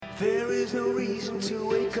There is no reason to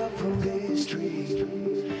wake up from this dream,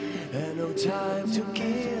 and no time to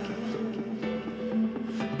kill.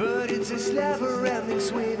 But it's this never-ending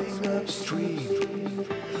swimming upstream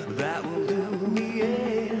that will do me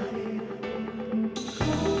in.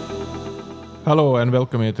 Hallo en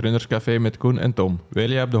welkom in het Runnerscafé met Koen en Tom. Wil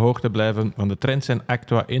je op de hoogte blijven van de trends en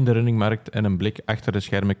actua in de runningmarkt en een blik achter de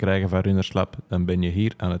schermen krijgen van Runnerslab, dan ben je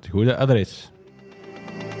hier aan het goede adres.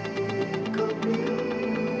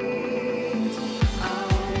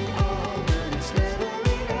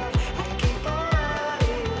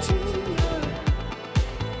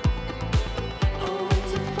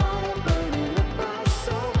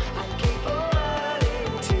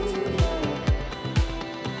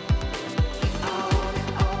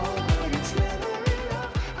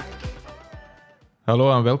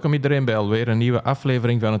 Hallo en welkom iedereen bij alweer een nieuwe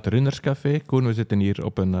aflevering van het Runnerscafé. Koen, we zitten hier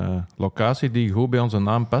op een locatie die goed bij onze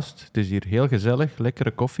naam past. Het is hier heel gezellig,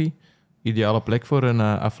 lekkere koffie. Ideale plek voor een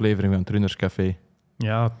aflevering van het Runnerscafé.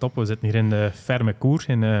 Ja, top. We zitten hier in de Ferme Toer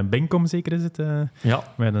in Benkom, zeker is het. Ja.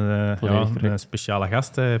 Met een speciale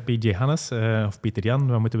gast, Hannes, of Pieter-Jan,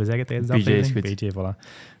 wat moeten we zeggen tijdens de PJ aflevering? is goed. PJ,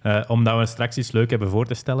 voilà. Omdat we straks iets leuk hebben voor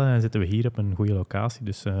te stellen, zitten we hier op een goede locatie.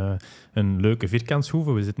 Dus een leuke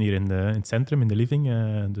vierkantshoeve. We zitten hier in het centrum, in de living.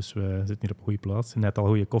 Dus we zitten hier op een goede plaats. Net al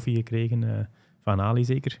goede koffie gekregen, van Ali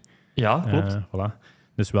zeker. Ja, klopt. Voilà.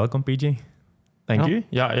 Dus welkom, PJ. Dank u.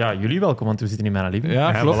 Ja, jullie welkom, want we zitten in mijn living.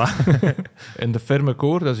 Ja, klopt. Voilà. En de Ferme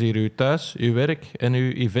Toer, dat is hier uw thuis, uw werk en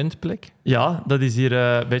uw eventplek. Ja, dat is hier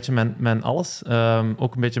een beetje mijn alles.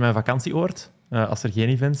 Ook een beetje mijn vakantieoord, als er geen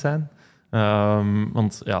events zijn.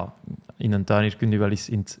 Want ja, in een tuin hier kun je wel eens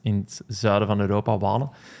in het zuiden van Europa wonen.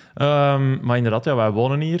 Maar inderdaad, ja, wij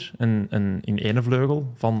wonen hier in ene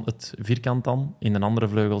vleugel van het vierkant dan. In een andere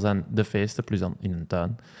vleugel zijn de feesten, plus dan in een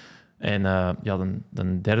tuin. En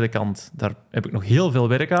de derde kant, daar heb ik nog heel veel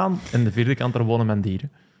werk aan. En de vierde kant, daar wonen mijn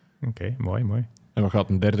dieren. Oké, mooi. En wat gaat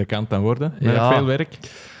een derde kant dan worden? Met Ja. veel werk?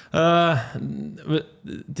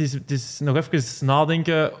 Het is nog even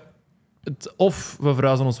nadenken. Of we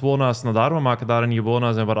verhuizen ons woonhuis naar daar, we maken daar een nieuw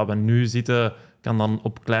woonhuis. En waar we nu zitten, kan dan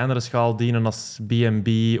op kleinere schaal dienen als B&B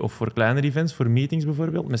of voor kleinere events, voor meetings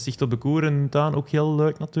bijvoorbeeld. Met zicht op de Koer en tuin, ook heel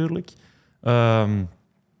leuk natuurlijk.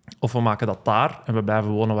 Of we maken dat daar en we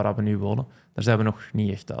blijven wonen waar we nu wonen. Daar zijn we nog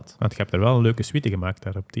niet echt uit. Want je hebt er wel een leuke suite gemaakt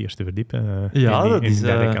daar op het eerste verdiep. Ja, dat is... in de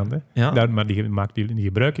derde kant, hè? Ja. Daar, maar die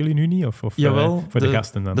gebruiken jullie nu niet? Of Jawel, voor de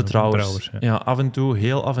gasten dan? De trouwers. Ja. Ja,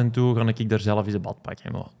 heel af en toe, ga ik daar zelf eens een bad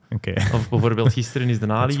pakken. Maar. Oké. Of bijvoorbeeld gisteren is de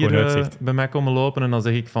Dat Ali is gewoon hier uitzicht. bij mij komen lopen en dan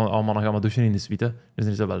zeg ik van, oh man, dan gaan we douchen in de suite. Dus dan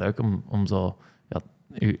is dat wel leuk om zo... Ja,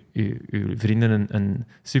 uw vrienden een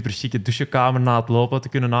super chique douchekamer na het lopen te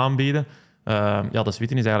kunnen aanbieden. De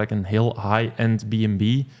suite is eigenlijk een heel high-end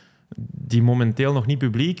B&B die momenteel nog niet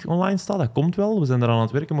publiek online staat. Dat komt wel, we zijn eraan aan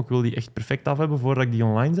het werken, maar ik wil die echt perfect af hebben voordat ik die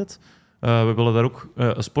online zet. We willen daar ook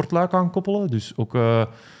een sportluik aan koppelen, dus ook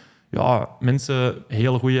mensen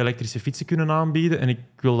hele goede elektrische fietsen kunnen aanbieden en ik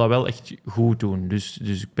wil dat wel echt goed doen. Dus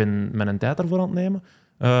ik ben mijn tijd ervoor aan het nemen.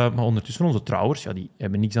 Maar ondertussen onze trouwers, die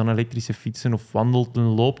hebben niks aan elektrische fietsen of wandelt- en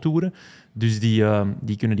looptoeren. Dus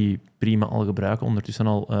die kunnen die prima al gebruiken, ondertussen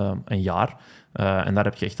al een jaar. En daar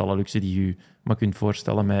heb je echt alle luxe die je maar kunt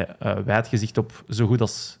voorstellen met wijd gezicht op zo goed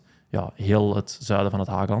als heel het zuiden van het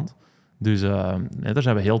Haagland. Dus daar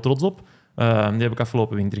zijn we heel trots op. Die heb ik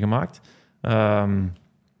afgelopen winter gemaakt.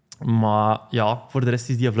 Maar ja, voor de rest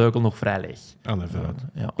is die vleugel nog vrij leeg.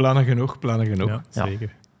 Ja. Plannen genoeg. Ja,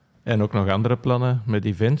 zeker. En ook nog andere plannen met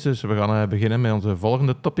events. Dus we gaan beginnen met onze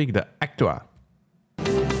volgende topic, de actua.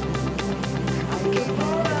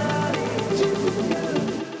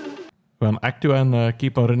 We gaan actua en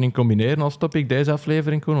keep on running combineren als topic deze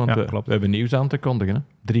aflevering, Koen. Want Ja, we klopt. hebben nieuws aan te kondigen. Hè?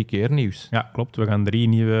 3 keer nieuws. Ja, klopt. We gaan 3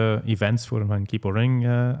 nieuwe events van Keep On Running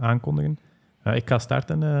aankondigen. Ik ga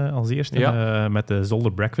starten als eerste met de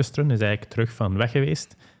Zolder Breakfast Run. Dat is eigenlijk terug van weg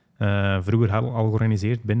geweest. Vroeger al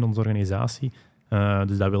georganiseerd binnen onze organisatie.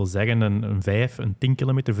 Dus dat wil zeggen een 10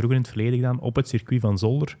 kilometer vroeger in het verleden gedaan op het circuit van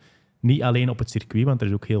Zolder. Niet alleen op het circuit, want er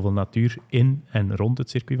is ook heel veel natuur in en rond het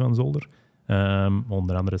circuit van Zolder.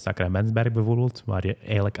 Onder andere Sacramentsberg bijvoorbeeld, waar je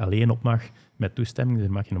eigenlijk alleen op mag met toestemming.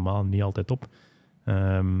 Daar mag je normaal niet altijd op,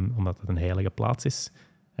 omdat het een heilige plaats is.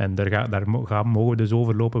 En daar mogen we dus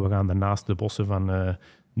overlopen. We gaan daarnaast de bossen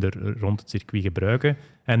rond het circuit gebruiken.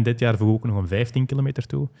 En dit jaar voeg ik nog een 15 kilometer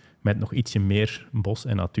toe, met nog ietsje meer bos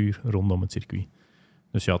en natuur rondom het circuit.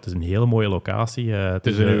 Dus ja, het is een hele mooie locatie. Het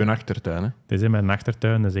is in uw achtertuin, hè? Het is in mijn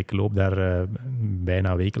achtertuin, dus ik loop daar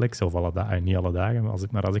bijna wekelijks, of niet alle dagen,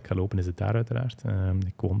 maar als ik ga lopen is het daar uiteraard.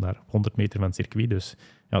 Ik woon daar 100 meter van het circuit, dus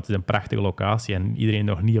ja, het is een prachtige locatie. En iedereen die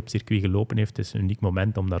nog niet op het circuit gelopen heeft, het is een uniek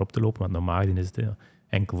moment om daarop te lopen, want normaal gezien is het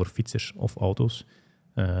enkel voor fietsers of auto's.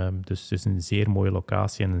 Dus het is een zeer mooie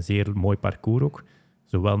locatie en een zeer mooi parcours ook.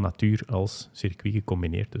 Zowel natuur als circuit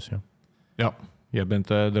gecombineerd. Dus, ja. Ja, jij bent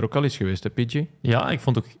er ook al eens geweest, hè, PG? Ja, ik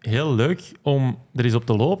vond het ook heel leuk om er eens op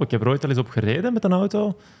te lopen. Ik heb er ooit al eens op gereden met een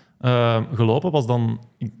auto. Gelopen was dan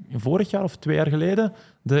vorig jaar of 2 jaar geleden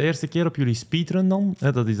de eerste keer op jullie speedrun dan.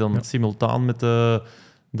 Dat is dan simultaan met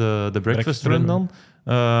de breakfast run dan.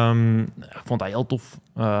 Ik vond dat heel tof.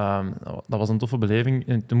 Dat was een toffe beleving.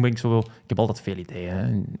 En toen ben ik zo... Ik heb altijd veel ideeën.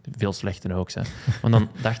 Hè. Veel slechte ook. Hè. Maar dan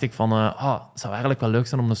dacht ik van... het zou eigenlijk wel leuk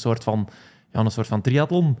zijn om een soort van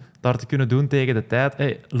triathlon daar te kunnen doen tegen de tijd.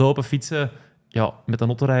 Hey, lopen, fietsen... Ja, met een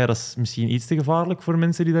autorijden, dat is misschien iets te gevaarlijk voor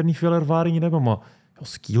mensen die daar niet veel ervaring in hebben. Maar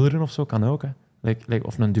skileren of zo kan ook. Hè.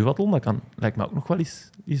 Of een duathlon, dat lijkt me ook nog wel eens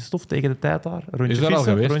stof tegen de tijd daar. Rondje is dat fietsen, al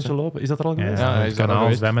geweest? rondje lopen. Is dat er al geweest? Ja, is dat al kanaal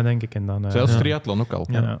geweest? zwemmen, denk ik. En dan, Zelfs triathlon ook al.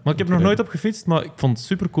 Ja. Maar ik heb er nog nooit op gefietst, maar ik vond het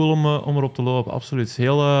super cool om erop te lopen. Absoluut. Het is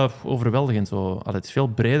heel overweldigend. Zo. Het is veel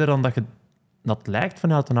breder dan dat lijkt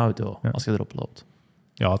vanuit een auto, als je erop loopt.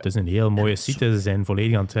 Ja, het is een heel mooie site. Ze zijn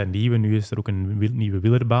volledig aan het vernieuwen. Nu is er ook een nieuwe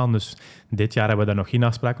wielerbaan. Dus dit jaar hebben we daar nog geen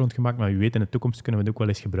afspraak rond gemaakt. Maar wie weet, in de toekomst kunnen we het ook wel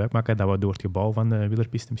eens gebruik maken dat we door het gebouw van de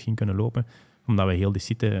wielerpiste misschien kunnen lopen. Omdat we heel die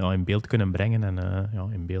site in beeld kunnen brengen en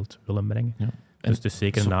in beeld willen brengen. Ja. Dus het is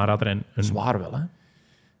zeker een aanrader. Zwaar wel, hè?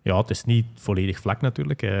 Ja, het is niet volledig vlak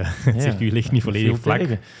natuurlijk. Het circuit ligt niet volledig vlak.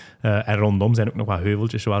 En rondom zijn ook nog wat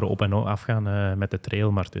heuveltjes waar we op en af gaan met de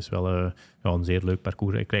trail. Maar het is wel een zeer leuk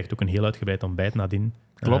parcours. Je krijgt ook een heel uitgebreid ontbijt nadien.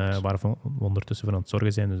 Klopt. Waar we ondertussen voor aan het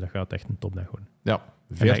zorgen zijn. Dus dat gaat echt een topdag worden. Ja,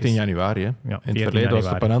 14 januari. Hè. Ja, in het verleden was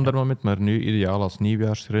het op een ander moment, maar nu ideaal als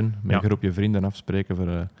nieuwjaarsrun. Met een groepje vrienden afspreken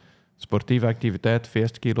voor sportieve activiteit,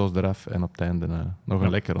 feestkilo's eraf en op het einde nog een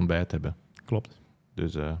lekker ontbijt hebben. Klopt.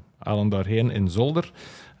 Dus allen daarheen in Zolder.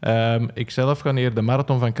 Ik zelf ga hier de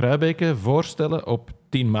Marathon van Kruibeke voorstellen op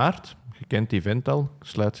 10 maart. Je kent die event al.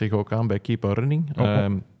 Sluit zich ook aan bij Keep on Running.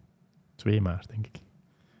 2 maart, denk ik.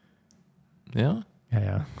 Ja?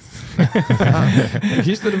 Ja.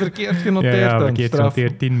 Gisteren verkeerd genoteerd. Ja, dan. verkeerd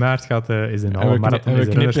genoteerd. 10 maart is een halve marathon. We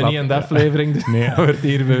knippen niet aan de aflevering, dus dat wordt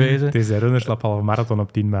hier bewezen. Het is een runnerslap halve marathon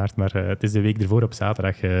op 10 maart, maar het is de week ervoor op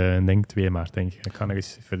zaterdag, denk 2 maart, denk ik. Ik ga nog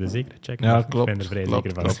eens voor de zekerheid checken. Ja, klopt. Ik ben er vrij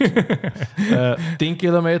zeker van. 10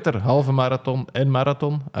 kilometer, halve marathon en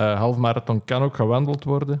marathon. Halve marathon kan ook gewandeld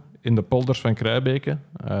worden in de polders van Kruibeke.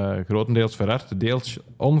 Grotendeels verhard, deels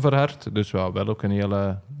onverhard. Dus wel ook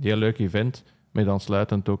een heel leuk event. Met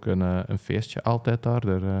aansluitend ook een feestje altijd daar.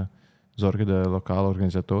 Daar zorgen de lokale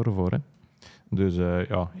organisatoren voor. Hè. Dus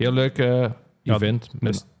heel leuk event.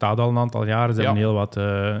 Het staat al een aantal jaren. Ze hebben heel wat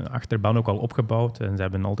achterban ook al opgebouwd. En ze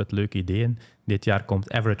hebben altijd leuke ideeën. Dit jaar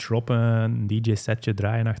komt Average Rob een DJ-setje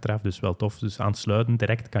draaien achteraf. Dus wel tof. Dus aansluitend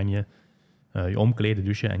direct kan je je omkleden,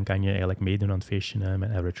 douchen en kan je eigenlijk meedoen aan het feestje met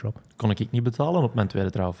Average Rob. Kon ik niet betalen op mijn tweede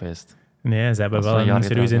trouwfeest. Nee, ze hebben wel een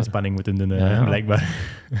serieuze inspanning moeten doen,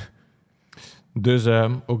 blijkbaar. Dus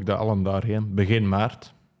ook de allen daarheen, begin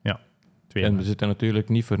maart. Ja, 2 En we zitten natuurlijk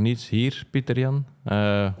niet voor niets hier, Pieter-Jan.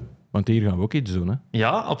 Want hier gaan we ook iets doen, hè? Ja,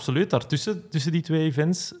 absoluut. Daartussen, tussen die 2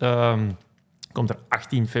 events, komt er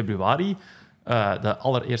 18 februari de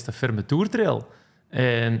allereerste Ferme Toer Trail.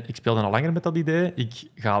 En ik speelde al langer met dat idee. Ik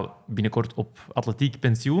ga binnenkort op atletiek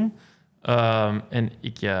pensioen. En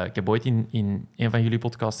ik heb ooit in een van jullie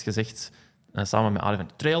podcasts gezegd... samen met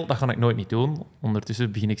Evenement Trail, dat ga ik nooit niet doen.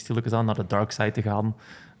 Ondertussen begin ik stilletjes aan naar de dark side te gaan.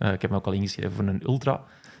 Ik heb me ook al ingeschreven voor een ultra.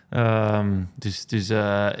 Dus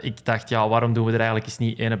ik dacht, waarom doen we er eigenlijk eens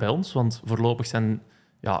niet ene bij ons? Want voorlopig zijn...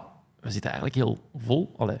 Ja, we zitten eigenlijk heel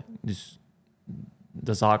vol. Dus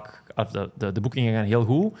de zaak... De boekingen gaan heel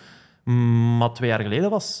goed. Maar 2 jaar geleden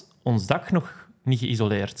was ons dak nog niet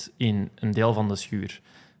geïsoleerd in een deel van de schuur.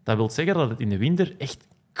 Dat wil zeggen dat het in de winter echt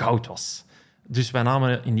koud was. Dus wij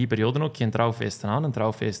namen in die periode ook geen trouwfeesten aan. En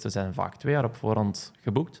trouwfeesten zijn vaak 2 jaar op voorhand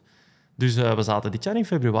geboekt. Dus we zaten dit jaar in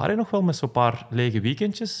februari nog wel met zo'n paar lege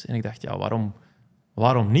weekendjes. En ik dacht,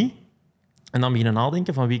 waarom niet? En dan beginnen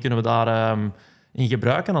nadenken van wie kunnen we daar in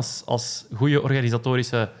gebruiken als goede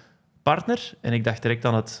organisatorische partner. En ik dacht direct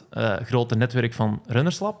aan het grote netwerk van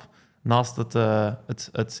Runnerslab. Naast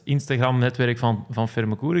het Instagram-netwerk van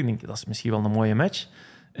Ferme Toer. Ik denk, dat is misschien wel een mooie match.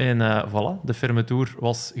 En voilà, de Ferme Tour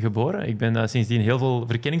was geboren. Ik ben sindsdien heel veel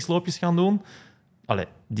verkenningsloopjes gaan doen.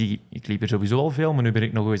 Ik liep er sowieso al veel, maar nu ben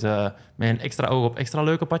ik nog eens met een extra oog op extra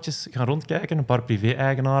leuke padjes gaan rondkijken. Een paar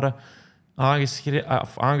privé-eigenaren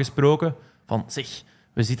aangesproken. Van, zeg,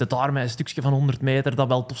 we zitten daar met een stukje van 100 meter, dat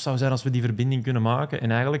wel tof zou zijn als we die verbinding kunnen maken.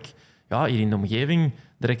 En eigenlijk, hier in de omgeving,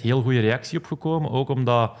 direct heel goede reactie op gekomen. Ook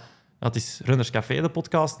omdat, het is Runners Café, de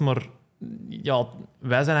podcast, maar... Ja,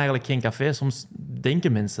 wij zijn eigenlijk geen café. Soms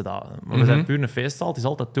denken mensen dat. Maar we zijn puur een feestzaal. Het is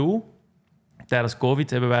altijd toe. tijdens COVID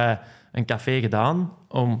hebben wij een café gedaan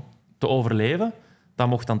om te overleven. Dat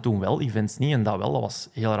mocht dan toen wel, events niet. En dat wel, dat was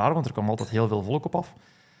heel raar, want er kwam altijd heel veel volk op af.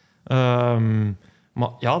 Maar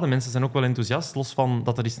ja, de mensen zijn ook wel enthousiast. Los van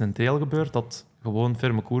dat er iets in een trail gebeurt, dat gewoon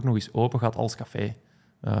Ferme Toer nog eens open gaat als café.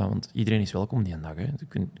 Want iedereen is welkom die dag. Hè.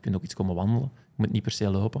 Je kunt ook iets komen wandelen. Je moet niet per se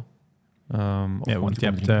lopen. Want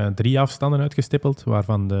je hebt 3 afstanden uitgestippeld,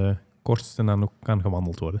 waarvan de kortste dan ook kan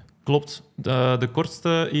gewandeld worden. Klopt. De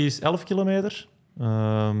kortste is 11 kilometer.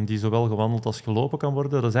 Die zowel gewandeld als gelopen kan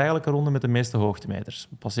worden. Dat is eigenlijk een ronde met de meeste hoogtemeters.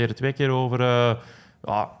 We passeren 2 keer over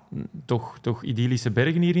toch idyllische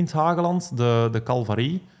bergen hier in het Hageland. De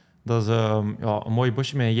Calvarie. Dat is een mooi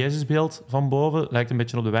bosje met een Jezusbeeld van boven. Lijkt een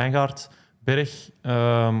beetje op de Wijngaardberg.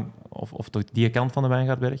 Of toch die kant van de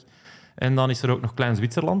Wijngaardberg. En dan is er ook nog Klein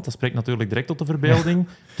Zwitserland. Dat spreekt natuurlijk direct tot de verbeelding.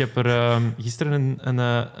 Ik heb er gisteren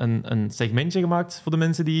een segmentje gemaakt voor de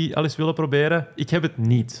mensen die alles willen proberen. Ik heb het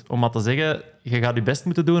niet. Om maar te zeggen, je gaat je best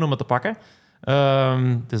moeten doen om het te pakken.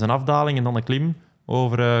 Het is een afdaling en dan een klim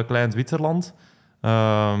over Klein Zwitserland.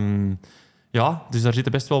 Dus daar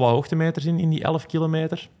zitten best wel wat hoogtemeters in die 11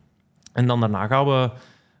 kilometer. En dan daarna gaan we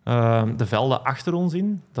de velden achter ons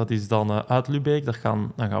in. Dat is dan uit Lübeck. Dan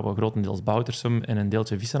gaan we grotendeels Boutersum en een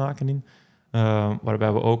deeltje Vissenaken in.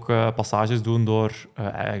 Waarbij we ook passages doen door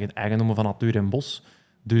eigendommen van natuur en bos.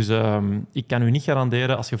 Dus ik kan u niet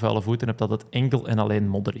garanderen, als je vuile voeten hebt, dat het enkel en alleen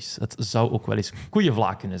modder is. Het zou ook wel eens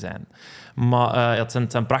koeienvlaak kunnen zijn. Maar het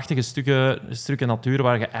zijn prachtige stukken natuur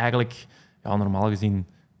waar je eigenlijk normaal gezien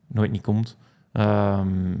nooit niet komt.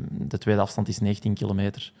 De tweede afstand is 19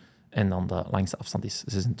 kilometer. En dan de langste afstand is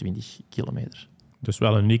 26 kilometer. Dus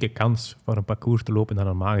wel een unieke kans voor een parcours te lopen dat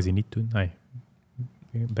normaal gezien niet doen.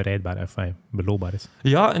 Bereidbaar, beloopbaar is.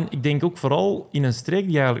 Ja, en ik denk ook vooral in een streek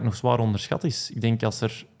die eigenlijk nog zwaar onderschat is. Ik denk als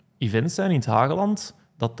er events zijn in het Hageland,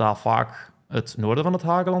 dat vaak het noorden van het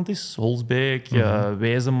Hageland is. Holsbeek,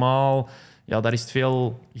 Wezenmaal. Ja, daar is het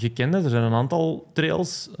veel gekende. Er zijn een aantal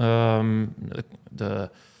trails.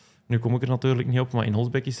 Nu kom ik er natuurlijk niet op, maar in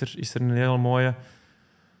Holsbeek is er een hele mooie.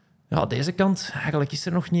 Ja, deze kant, eigenlijk is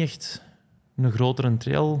er nog niet echt een grotere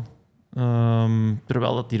trail,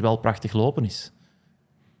 terwijl dat hier wel prachtig lopen is.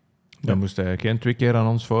 Dat moest hij geen 2 keer aan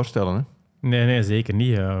ons voorstellen, hè? Nee, zeker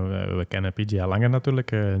niet. We kennen PG al langer natuurlijk,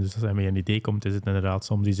 dus als hij met een idee komt, is het inderdaad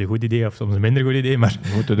soms iets een goed idee of soms een minder goed idee, maar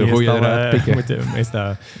we moeten de goede eruit pikken.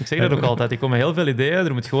 Ik zeg dat ook altijd, ik kom met heel veel ideeën,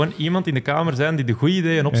 er moet gewoon iemand in de kamer zijn die de goede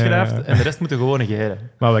ideeën opschrijft en de rest moeten gewoon negeren.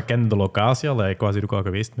 Maar we kennen de locatie al, ik was hier ook al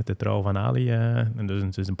geweest met de trouw van Ali, en dus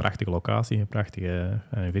het is een prachtige locatie, een prachtige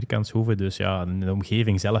vierkantshoeve, dus ja, de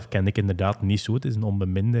omgeving zelf ken ik inderdaad niet zo, het is een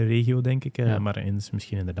onbeminde regio, denk ik, maar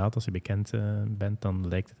misschien inderdaad, als je bekend bent, dan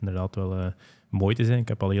lijkt het inderdaad wel mooi te zijn. Ik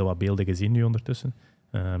heb al heel wat beelden gezien nu ondertussen.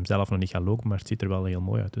 Zelf nog niet gaan lopen, maar het ziet er wel heel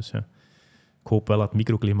mooi uit. Dus ja. Ik hoop wel dat het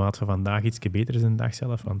microklimaat van vandaag iets beter is dan de dag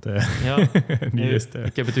zelf. Want,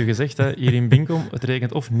 ik heb het u gezegd, hè, hier in Binkom, het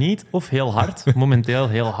regent of niet of heel hard. Momenteel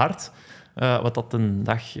heel hard. Wat dat een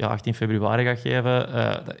dag 18 februari gaat geven,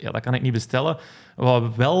 dat kan ik niet bestellen.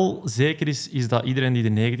 Wat wel zeker is dat iedereen die de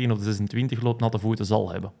 19 of de 26 loopt, natte voeten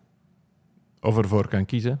zal hebben. Of ervoor kan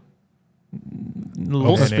kiezen.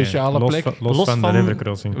 Los, een speciale plek. Los van de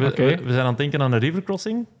rivercrossing. We zijn aan het denken aan een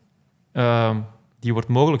rivercrossing. Die wordt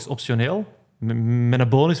mogelijk optioneel. Met een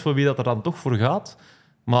bonus voor wie dat er dan toch voor gaat.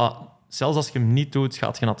 Maar zelfs als je hem niet doet,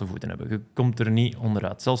 gaat je natte voeten hebben. Je komt er niet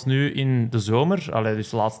onderuit. Zelfs nu in de zomer, dus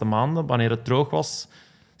de laatste maanden, wanneer het droog was,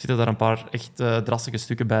 zitten daar een paar echt drasstige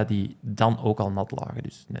stukken bij die dan ook al nat lagen.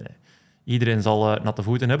 Dus nee. Iedereen zal natte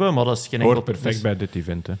voeten hebben, maar dat is geen enkel... Hoort perfect bij dit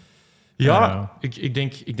event, hè? Ja,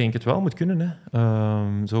 ik denk het wel moet kunnen.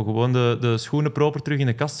 Hè. Zo gewoon de schoenen proper terug in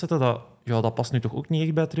de kast zetten, dat past nu toch ook niet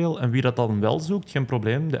echt bij trail. En wie dat dan wel zoekt, geen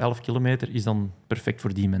probleem. De 11 kilometer is dan perfect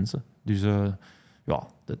voor die mensen. Dus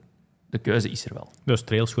de keuze is er wel. Dus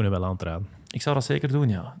trailschoenen wel aan te raden. Ik zou dat zeker doen,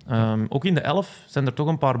 ja. Ook in de 11 zijn er toch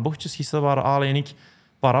een paar bochtjes. Gisteren waren Ali en ik een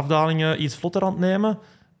paar afdalingen iets vlotter aan het nemen.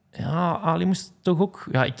 Ja, Ali moest toch ook...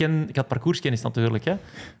 Ja, ik had parcourskennis natuurlijk. Hè.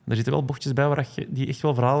 Er zitten wel bochtjes bij die echt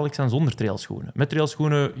wel verhaallijk zijn zonder trailschoenen. Met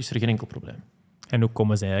trailschoenen is er geen enkel probleem. En hoe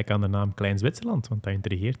komen ze eigenlijk aan de naam Klein Zwitserland? Want dat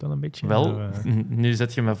intrigeert wel een beetje. Wel, nu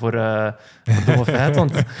zet je me voor domme feit,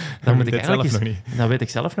 want dan moet ik eigenlijk zelf nog niet. Dat weet ik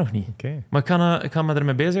zelf nog niet. Okay. Maar ik ga me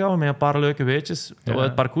ermee bezighouden met een paar leuke weetjes. Ja.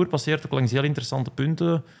 Het parcours passeert ook langs heel interessante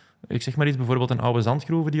punten. Ik zeg maar iets, bijvoorbeeld een oude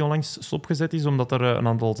zandgroeve die onlangs stopgezet is, omdat er een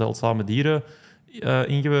aantal zeldzame dieren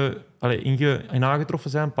in aangetroffen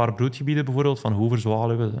zijn. Een paar broedgebieden bijvoorbeeld van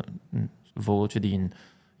hoeverzwaluwen. Een vogeltje die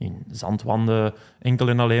in zandwanden enkel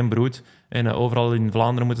en alleen broedt. En overal in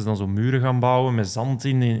Vlaanderen moeten ze dan zo muren gaan bouwen met zand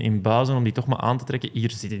in buizen om die toch maar aan te trekken.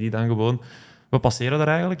 Hier zitten die dan gewoon. we passeren daar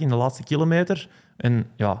eigenlijk in de laatste kilometer. En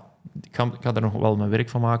ja, ik ga er nog wel mijn werk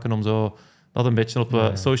van maken om zo dat een beetje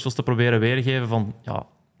op socials te proberen weergeven van... Ja,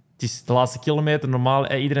 het is de laatste kilometer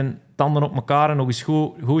normaal. Iedereen tanden op elkaar en nog eens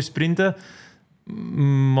goed sprinten.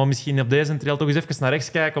 Maar misschien op deze trail toch eens even naar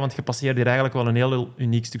rechts kijken, want je passeert hier eigenlijk wel een heel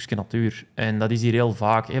uniek stukje natuur. En dat is hier heel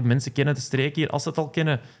vaak. Mensen kennen de streek hier, als ze het al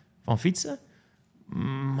kennen, van fietsen.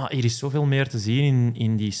 Maar hier is zoveel meer te zien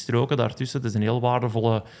in die stroken daartussen. Het is een heel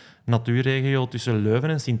waardevolle natuurregio tussen Leuven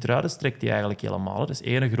en Sint-Truiden strekt die eigenlijk helemaal. Het is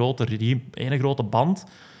één grote band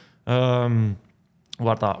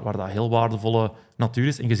waar dat heel waardevolle natuur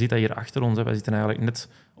is. En je ziet dat hier achter ons. Wij zitten eigenlijk net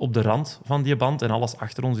op de rand van die band en alles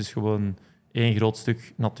achter ons is gewoon één groot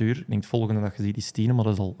stuk natuur. Ik denk het volgende dat je ziet is Tiene, maar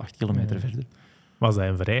dat is al 8 kilometer verder. Was dat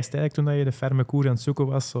een vereiste eigenlijk toen je de Ferme Toer aan het zoeken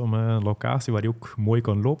was om een locatie waar je ook mooi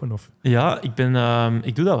kon lopen? Of? Ja, ik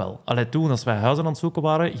doe dat wel. Allee, toen, als wij huizen aan het zoeken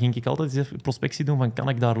waren, ging ik altijd eens even prospectie doen van kan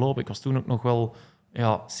ik daar lopen? Ik was toen ook nog wel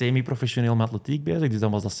semi-professioneel met atletiek bezig, dus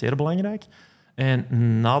dan was dat zeer belangrijk. En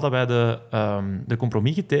nadat wij de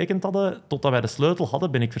compromis getekend hadden, totdat wij de sleutel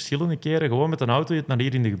hadden, ben ik verschillende keren gewoon met een auto naar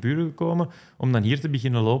hier in de geburen gekomen om dan hier te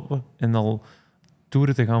beginnen lopen en al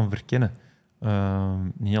toeren te gaan verkennen.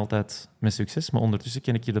 Niet altijd met succes, maar ondertussen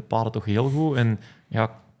ken ik hier de paden toch heel goed. En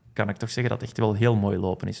ja, kan ik toch zeggen dat het echt wel heel mooi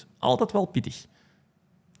lopen is. Altijd wel pittig.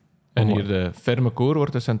 En hier de Ferme Toer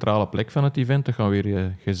wordt de centrale plek van het event. Dat gaan we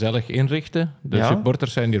weer gezellig inrichten. De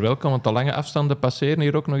supporters zijn hier welkom, want de lange afstanden passeren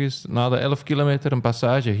hier ook nog eens na de 11 kilometer een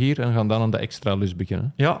passage hier en gaan dan aan de extra lus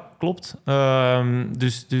beginnen. Ja, klopt.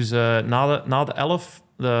 Dus na de 11,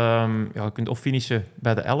 je kunt of finishen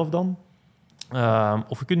bij de 11 dan.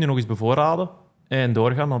 Of je kunt je nog eens bevoorraden en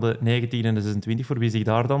doorgaan naar de 19 en de 26 voor wie zich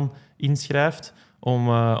daar dan inschrijft. Om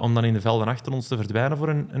dan in de velden achter ons te verdwijnen voor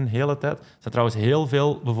een hele tijd. Er zijn trouwens heel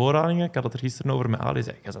veel bevoorradingen. Ik had het er gisteren over met Ali.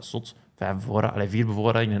 Zei, ja, dat is zot. 4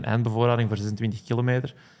 bevoorradingen en een eindbevoorrading voor 26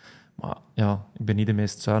 kilometer. Maar ja, ik ben niet de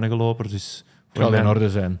meest zuinige loper, dus... Het zal in orde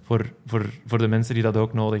zijn. Voor de mensen die dat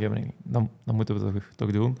ook nodig hebben, dan moeten we het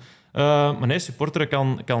toch doen. Maar nee,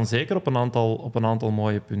 supporteren kan zeker op een aantal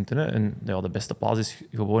mooie punten. Hè. En ja, de beste plaats is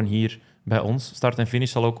gewoon hier bij ons. Start en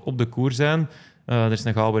finish zal ook op de Koer zijn. Er is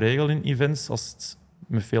een gouden regel in events. Als het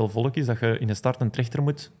met veel volk is, dat je in de start een trechter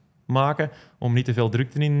moet maken om niet te veel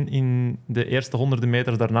drukte in de eerste honderden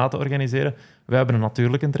meters daarna te organiseren. Wij hebben een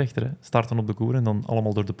natuurlijke trechter. Hè. Starten op de Koer en dan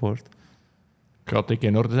allemaal door de poort. Ik ga dik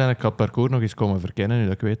in orde zijn. Ik ga het parcours nog eens komen verkennen. Nu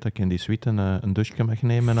dat ik weet dat ik in die suite een douche mag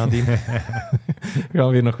nemen nadien. Gaan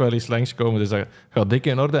we hier nog wel eens langskomen. Dus dat gaat dik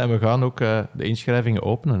in orde. En we gaan ook de inschrijvingen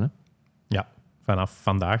openen. Hè? Ja, vanaf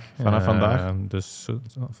vandaag. Dus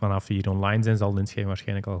vanaf hier online zijn, zal de inschrijving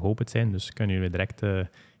waarschijnlijk al geopend zijn. Dus kunnen jullie direct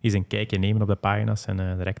eens een kijkje nemen op de pagina's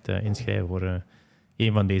en direct inschrijven voor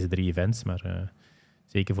een van deze 3 events. Maar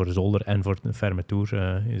zeker voor de Zolder en voor de Ferme Toer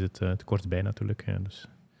is het te kort bij natuurlijk. Dus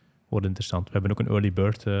wordt interessant. We hebben ook een early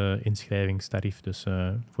bird inschrijvingstarief, dus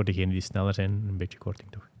voor degenen die sneller zijn, een beetje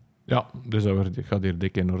korting toch. Ja, dus dat gaat hier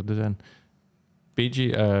dik in orde zijn. PG,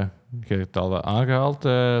 je hebt het al aangehaald.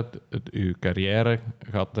 Uw carrière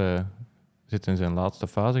zit in zijn laatste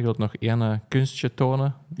fase. Je wilt nog 1 kunstje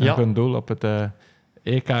tonen. Nog een doel op het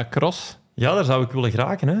EK Cross. Ja, daar zou ik willen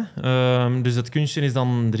geraken. Hè. Dus het kunstje is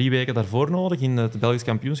dan 3 weken daarvoor nodig in het Belgisch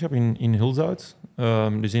kampioenschap in Hulshout.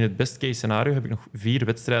 Dus in het best case scenario heb ik nog 4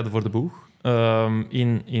 wedstrijden voor de boeg.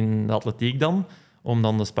 In de atletiek dan, om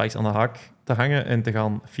dan de spikes aan de haak te hangen en te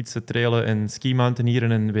gaan fietsen, trailen en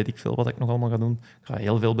ski-mountaineeren en weet ik veel wat ik nog allemaal ga doen. Ik ga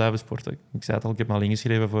heel veel blijven sporten. Ik zei het al, ik heb me al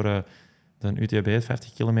ingeschreven voor de UTB,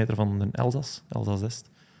 50 kilometer van de Elzas-Est.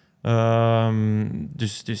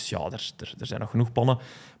 Dus ja, er zijn nog genoeg plannen.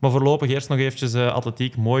 Maar voorlopig eerst nog eventjes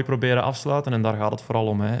atletiek mooi proberen afsluiten. En daar gaat het vooral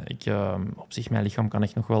om. Hè. Op zich, mijn lichaam kan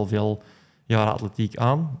echt nog wel veel jaren atletiek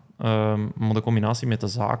aan. Maar de combinatie met de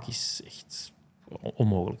zaak is echt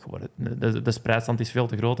onmogelijk geworden. De spreidstand is veel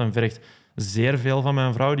te groot en vergt zeer veel van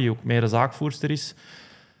mijn vrouw, die ook meer de zaakvoerster is.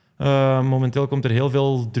 Momenteel komt er heel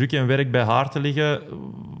veel druk en werk bij haar te liggen,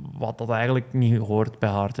 wat dat eigenlijk niet hoort bij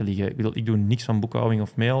haar te liggen. Ik doe niks van boekhouding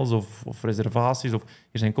of mails of reservaties. Er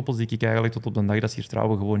zijn koppels die ik eigenlijk tot op de dag dat ze hier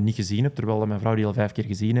trouwen gewoon niet gezien heb, terwijl mijn vrouw die al 5 keer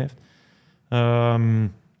gezien heeft.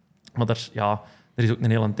 Maar er is ook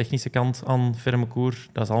een hele technische kant aan Ferme Toer.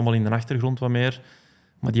 Dat is allemaal in de achtergrond wat meer.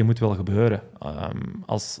 Maar die moet wel gebeuren.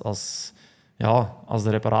 Als de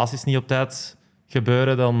reparaties niet op tijd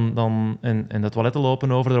gebeuren en de toiletten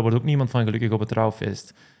lopen over, daar wordt ook niemand van gelukkig op het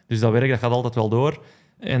trouwfeest. Dus dat werk dat gaat altijd wel door.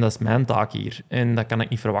 En dat is mijn taak hier. En dat kan ik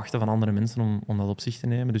niet verwachten van andere mensen om dat op zich te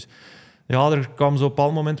nemen. Dus ja, er kwam zo op een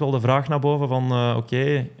bepaald moment wel de vraag naar boven van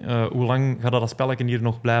hoe lang gaat dat spelletje hier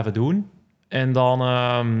nog blijven doen? En dan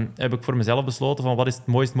heb ik voor mezelf besloten van wat is het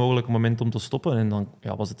mooist mogelijke moment om te stoppen. En dan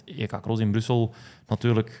was het EK Cross in Brussel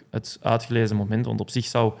natuurlijk het uitgelezen moment. Want op zich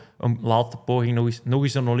zou een laatste poging nog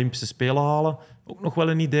eens een Olympische Spelen halen ook nog wel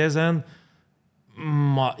een idee zijn.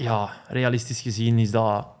 Maar ja, realistisch gezien is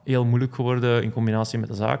dat heel moeilijk geworden in combinatie met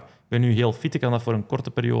de zaak. Ik ben nu heel fit, ik kan dat voor een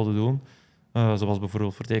korte periode doen. Zoals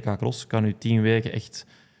bijvoorbeeld voor het EK Cross. Ik kan nu 10 weken echt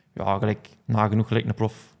nagenoeg gelijk een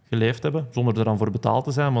prof geleefd hebben, zonder er dan voor betaald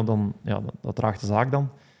te zijn, maar dan, dat draagt de zaak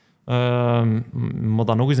dan. Maar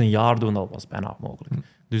dan nog eens een jaar doen, dat was bijna onmogelijk.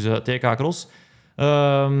 Dus het EK Cross.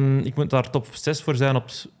 Ik moet daar top 6 voor zijn op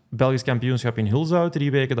het Belgisch kampioenschap in Hulshout,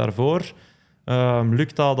 3 weken daarvoor.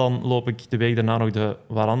 Lukt dat, dan loop ik de week daarna nog de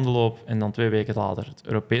Warandeloop en dan 2 weken later het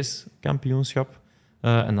Europees kampioenschap.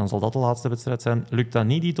 En dan zal dat de laatste wedstrijd zijn. Lukt dat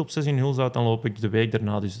niet, die top 6 in Hulshout, dan loop ik de week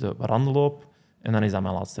daarna dus de Warandeloop. En dan is dat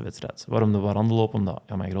mijn laatste wedstrijd. Waarom de Warandeloop? Omdat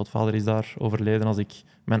mijn grootvader is daar overleden als ik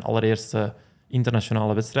mijn allereerste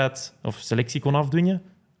internationale wedstrijd of selectie kon afdwingen.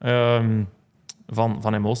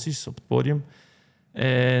 Van emoties op het podium.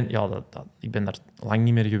 En ik ben daar lang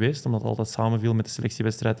niet meer geweest, omdat het altijd samenviel met de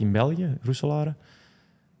selectiewedstrijd in België, Roeselare.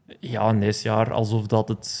 Ja, en deze jaar, alsof dat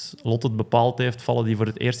het lot het bepaald heeft, vallen die voor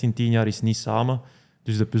het eerst in 10 jaar eens niet samen.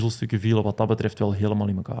 Dus de puzzelstukken vielen wat dat betreft wel helemaal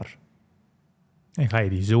in elkaar. En ga je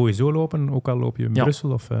die sowieso lopen, ook al loop je in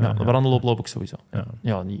Brussel? Of, de Warandeloop loop ik sowieso.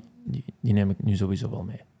 Ja, die neem ik nu sowieso wel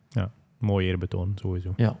mee. Ja, mooi eerbetoon,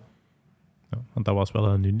 sowieso. Ja. Want dat was wel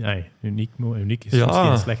een uniek is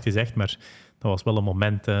misschien slecht gezegd, maar dat was wel een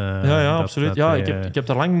moment... absoluut. Ik heb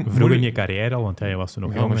daar lang... Vroeg in je carrière al, want je was toen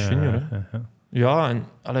nog jong. Ja, en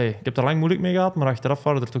ik heb daar lang moeilijk mee gehad, maar achteraf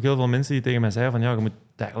waren er toch heel veel mensen die tegen mij zeiden van je moet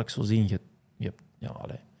het eigenlijk zo zien. Je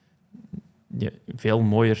veel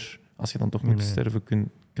mooier... Als je dan toch moet sterven,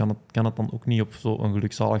 kan het dan ook niet op zo'n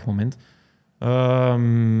gelukzalig moment.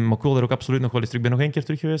 Maar ik wil er ook absoluut nog wel eens terug. Ik ben nog 1 keer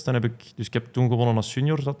terug geweest. Ik heb toen gewonnen als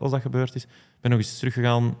junior, als dat gebeurd is. Ik ben nog eens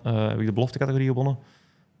teruggegaan. Heb ik de beloftecategorie gewonnen.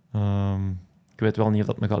 Ik weet wel niet of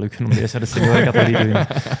dat me gaat lukken om deze de seniorencategorie te doen.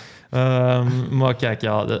 Maar kijk,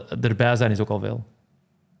 erbij zijn is ook al veel.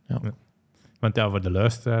 Ja. Want voor de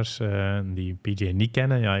luisteraars die PJ niet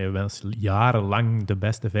kennen, je was jarenlang de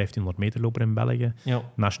beste 1500 meter loper in België. Ja.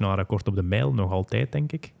 Nationaal record op de mijl, nog altijd,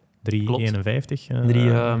 denk ik. 3,51. 3,51,84.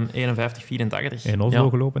 In Oslo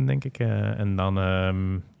gelopen, denk ik. En dan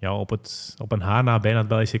op een haar na bijna het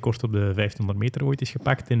Belgisch record op de 1500 meter ooit is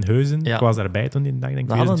gepakt in Heuzen. Ja. Ik was daarbij toen die dag, denk ik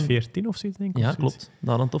 2014 of zoiets. Denk ik, ja, klopt. Dat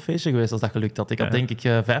had een tof feestje geweest als dat gelukt had. Ik had denk ik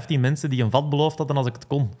 15 mensen die een vat beloofd hadden als ik het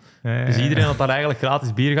kon. Dus iedereen had daar eigenlijk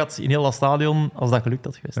gratis bier gehad in heel dat stadion als dat gelukt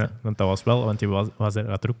had geweest. Ja, want dat was wel, want hij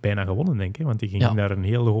had er ook bijna gewonnen, denk ik. Want die ging daar een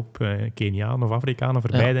hele hoop Kenianen of Afrikanen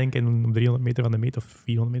voorbij, denk ik, op 300 meter van de meet of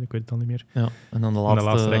 400 meter. Ik weet het dan niet meer. Ja, en dan de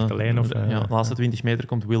laatste rechte lijn. De laatste 20 meter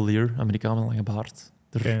komt Will Lear, Amerikaan met een lange baard.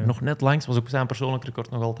 Nog net langs, was ook zijn persoonlijk record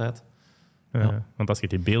nog altijd. Want als je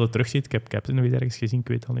die beelden terugziet, ik heb ze nog eens ergens gezien, ik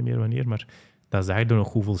weet al niet meer wanneer, maar dan zag je er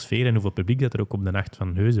nog hoeveel sfeer en hoeveel publiek dat er ook op de nacht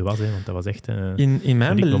van Heuzen was. Want dat was echt in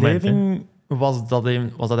mijn beleving was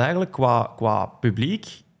dat eigenlijk qua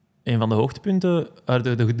publiek een van de hoogtepunten,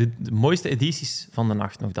 de mooiste edities van de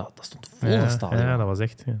nacht nog. Dat stond vol in het stadion. Ja, dat was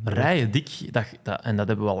echt... Rijen dik. En dat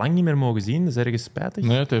hebben we al lang niet meer mogen zien. Dat is ergens spijtig.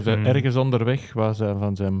 Nee, het heeft ergens onderweg was hij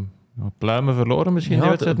van zijn pluimen verloren misschien.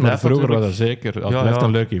 Maar vroeger was dat zeker. Het blijft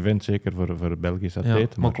een leuk event, zeker voor Belgische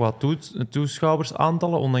atleten. Maar qua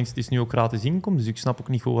toeschouwersaantallen, ondanks het is nu ook gratis inkomen, dus ik snap ook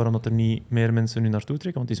niet goed waarom dat er niet meer mensen nu naartoe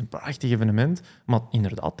trekken, want het is een prachtig evenement. Maar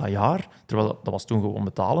inderdaad, dat jaar, terwijl dat was toen gewoon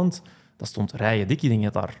betalend, dat stond rijen dik. Ik denk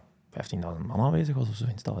dat daar 15.000 man aanwezig was of zo in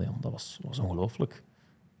het stadion. Dat was ongelooflijk.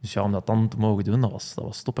 Dus om dat dan te mogen doen, dat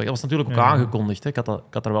was top. Dat was natuurlijk ook aangekondigd. Hè. Ik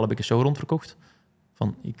had er wel een beetje show rond verkocht.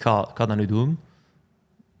 Van, ik ga dat nu doen.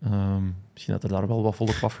 Misschien dat er daar wel wat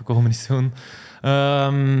volk afgekomen is toen.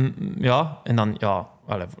 En dan,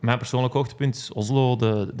 mijn persoonlijk hoogtepunt is Oslo,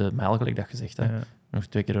 de mijl, gelijk dat gezegd. Hè. Nog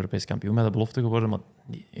 2 keer Europees kampioen met de belofte geworden, maar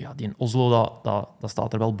die in Oslo, dat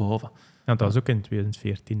staat er wel boven. Ja, dat was ook in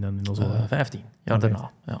 2014 dan in Oslo. 15 jaar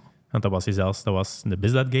daarna, ja. Want dat was de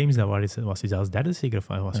Bislett Games, was hij zelfs derde zeker? Of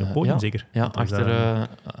was hij op podium zeker? Ja, achter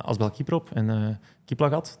Asbel Kiprop en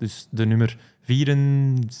Kiplagat. Dus de nummer 4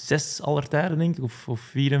 en 6 aller tijden, denk ik. Of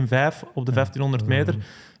 4 en 5 op de 1500 meter.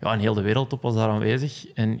 Ja, en heel de wereldtop was daar aanwezig.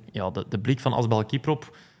 En de blik van Asbel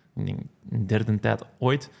Kiprop, ik denk een derde tijd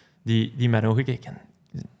ooit, die mij nog gekeken.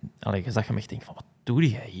 Je zag hem echt denken van, wat doe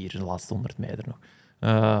jij hier de laatste 100 meter nog?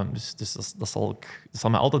 Dus dat zal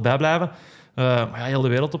mij altijd bijblijven. Maar heel de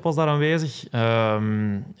wereldtop was daar aanwezig.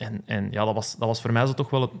 Dat was voor mij zo toch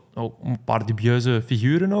wel een paar dubieuze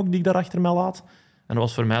figuren ook die ik daar achter mij laat. En dat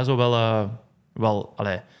was voor mij zo wel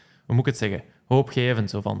hoe moet ik het zeggen, hoopgevend.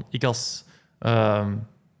 Zo van, ik als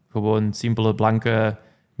gewoon simpele, blanke,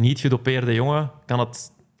 niet gedopeerde jongen kan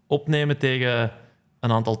het opnemen tegen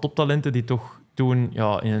een aantal toptalenten die toch toen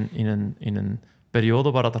in een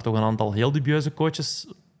periode waar er toch een aantal heel dubieuze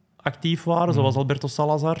coaches actief waren, zoals Alberto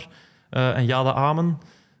Salazar en Jade Amen,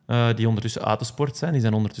 die ondertussen uit de sport zijn. Die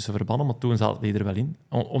zijn ondertussen verbannen, maar toen zaten die er wel in.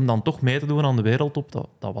 Om dan toch mee te doen aan de wereldtop,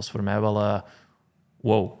 dat was voor mij wel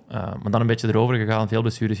wow. Maar dan een beetje erover gegaan, veel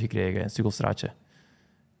blessures gekregen en Sukkelstraatje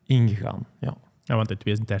ingegaan. Ja. Ja, want in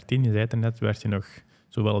 2013, je zei het net, werd je nog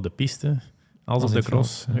zowel op de piste als op de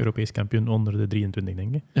cross Europees kampioen onder de 23,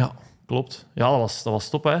 denk ik. Ja, klopt. Ja, dat was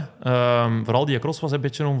top. Hè. Vooral die cross was een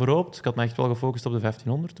beetje onverhoopt. Ik had me echt wel gefocust op de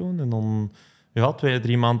 1500 toen. En dan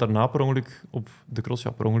 2-3 maanden daarna per ongeluk op de cross. Ja,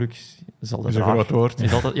 per ongeluk is altijd raar. Een groot woord.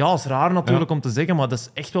 Is altijd, ja, is raar natuurlijk om te zeggen, maar dat is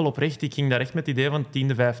echt wel oprecht. Ik ging daar echt met het idee van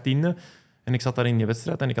 10e, 15e. En ik zat daar in die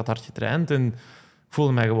wedstrijd en ik had hard getraind en ik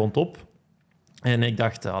voelde mij gewoon top. En ik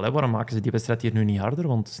dacht, waarom maken ze die wedstrijd hier nu niet harder?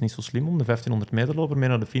 Want het is niet zo slim om de 1500 meter loper mee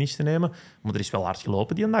naar de finish te nemen. Maar er is wel hard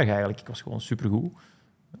gelopen die dag eigenlijk. Ik was gewoon supergoed,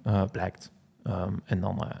 blijkt. En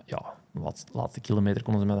dan, de laatste kilometer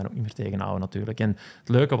konden ze mij daar ook niet meer tegenhouden natuurlijk. En het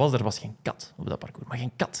leuke was, er was geen kat op dat parcours. Maar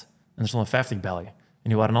geen kat. En er stonden 50 Belgen. En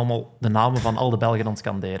die waren allemaal de namen van al de Belgen aan het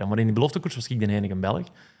scanderen. Maar in die beloftekoers was ik de enige Belg.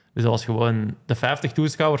 Dus dat was gewoon de 50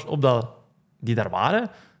 toeschouwers die daar waren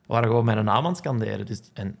gewoon mijn naam aan het scanderen. Dus,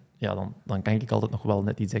 en ja, dan kan ik altijd nog wel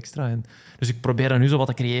net iets extra. En, dus ik probeer dat nu zo wat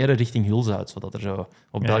te creëren richting Hulshout, zodat er zo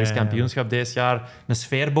op Belgisch kampioenschap deze jaar een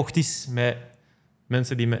sfeerbocht is met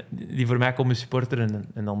mensen die voor mij komen supporteren.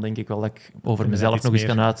 En dan denk ik wel dat ik over mezelf nog eens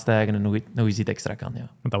kan uitstijgen en nog eens iets extra kan. Ja.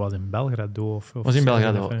 Want dat was in Belgrado? Of was in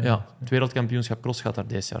Belgrado, ja. Het wereldkampioenschap cross gaat daar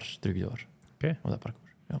deze jaar terug door. Okay. Op dat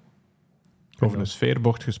parcours, ja. Over een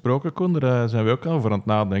sfeerbocht gesproken, Koen, daar zijn we ook al over aan het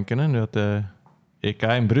nadenken. Hè? Nu dat de EK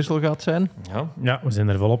in Brussel gaat zijn. Ja, we zijn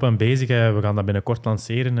er volop aan bezig. We gaan dat binnenkort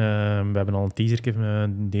lanceren. We hebben al een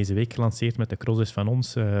teaser deze week gelanceerd met de Cross is van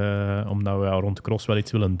ons. Omdat we rond de cross wel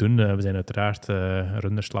iets willen doen. We zijn uiteraard...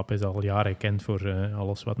 Runderslap is al jaren gekend voor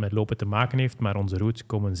alles wat met lopen te maken heeft. Maar onze roots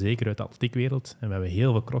komen zeker uit de atletiekwereld. En we hebben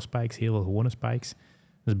heel veel crosspikes, heel veel gewone spikes.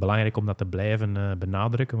 Het is belangrijk om dat te blijven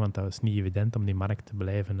benadrukken. Want dat is niet evident om die markt te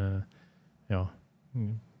blijven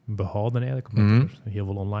behouden eigenlijk. Omdat er heel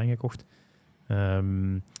veel online gekocht.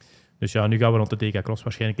 Dus ja, nu gaan we rond de TK Cross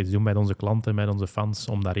waarschijnlijk iets doen met onze klanten, met onze fans,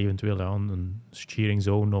 om daar eventueel een cheering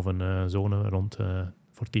zone of een zone rond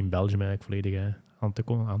voor Team Belgium eigenlijk volledig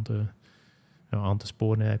aan te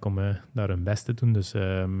sporen eigenlijk, om daar hun best te doen. Dus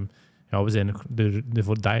we zijn nog, de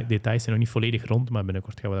details zijn nog niet volledig rond, maar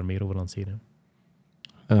binnenkort gaan we daar meer over lanceren.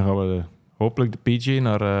 En dan gaan we hopelijk de PG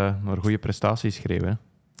naar goede prestaties schreeuwen.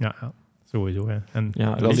 Ja. Sowieso, hè. En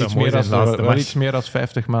ja, wel iets meer dan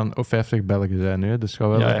 50 man of 50 Belgen zijn nu. Dus gaan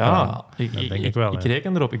wel ik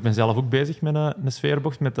reken erop. Ik ben zelf ook bezig met een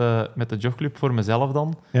sfeerbocht met de jogclub voor mezelf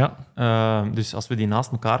dan. Ja. Dus als we die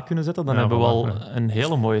naast elkaar kunnen zetten, dan hebben we wel een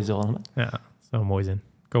hele mooie zone. Hè? Ja, dat zou mooi zijn.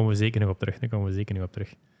 Daar komen we zeker nog op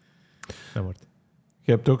terug. Dat wordt.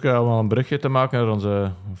 Je hebt ook al een brugje te maken naar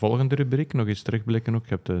onze volgende rubriek. Nog eens terugblikken ook.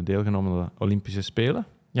 Je hebt deelgenomen aan de Olympische Spelen.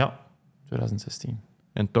 Ja, 2016.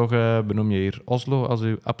 En toch benoem je hier Oslo als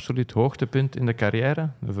uw absoluut hoogtepunt in de carrière.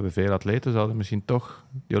 Veel atleten zouden misschien toch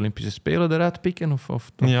die Olympische Spelen eruit pikken?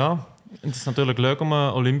 Of toch? Ja, het is natuurlijk leuk om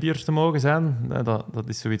Olympiërs te mogen zijn. Dat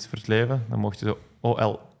is zoiets voor het leven. Dan mocht je zo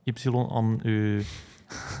OLY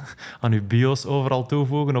aan uw bio's overal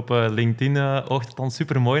toevoegen. Op LinkedIn oogt het dan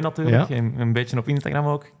supermooi natuurlijk. Ja. En een beetje op Instagram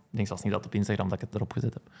ook. Ik denk zelfs niet dat op Instagram dat ik het erop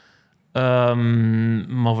gezet heb.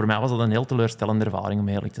 Maar voor mij was dat een heel teleurstellende ervaring, om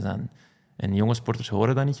eerlijk te zijn. En jonge sporters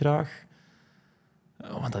horen dat niet graag.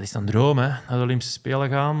 Want dat is een droom, hè, naar de Olympische Spelen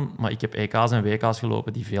gaan. Maar ik heb EK's en WK's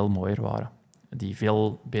gelopen die veel mooier waren. Die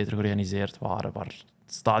veel beter georganiseerd waren. Waar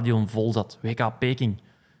het stadion vol zat. WK Peking.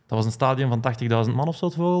 Dat was een stadion van 80.000 man of zo,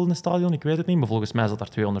 het volgende stadion. Ik weet het niet, maar volgens mij zat daar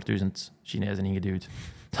 200.000 Chinezen ingeduwd.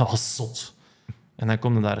 Dat was zot. En dan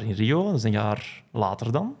kom je daar in Rio, dat is een jaar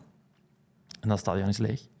later dan. En dat stadion is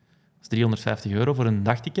leeg. Dat is €350 voor een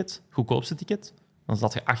dagticket, goedkoopste ticket. Dan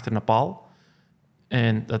zat je achter een paal.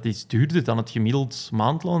 En dat is duurder dan het gemiddeld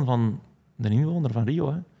maandloon van de inwoner van Rio.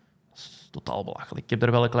 Hè. Dat is totaal belachelijk. Ik heb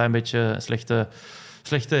daar wel een klein beetje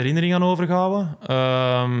slechte herinnering aan overgehouden.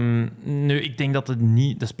 Nu, ik denk dat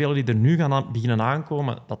de spelen die er nu gaan beginnen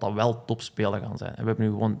aankomen, dat wel topspelen gaan zijn. En we hebben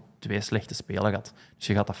nu gewoon 2 slechte spelen gehad. Dus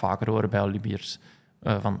je gaat dat vaker horen bij Olympiërs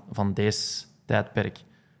van deze tijdperk.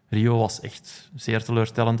 Rio was echt zeer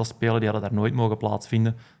teleurstellend als spelen. Die hadden daar nooit mogen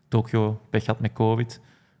plaatsvinden. Tokio, pech had met COVID.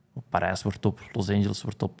 Parijs wordt top, Los Angeles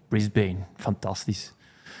wordt top, Brisbane, fantastisch.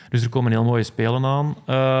 Dus er komen heel mooie spelen aan.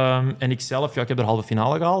 En ik zelf, ik heb de halve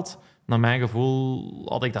finale gehaald. Naar mijn gevoel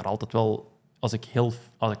had ik daar altijd wel als ik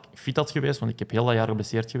fit had geweest, want ik heb heel dat jaar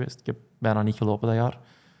geblesseerd geweest. Ik heb bijna niet gelopen dat jaar.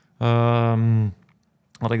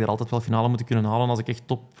 Had ik daar altijd wel finale moeten kunnen halen als ik echt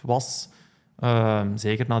top was.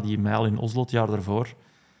 Zeker na die mijl in Oslo het jaar daarvoor.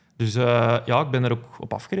 Dus ik ben er ook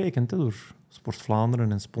op afgerekend door Sport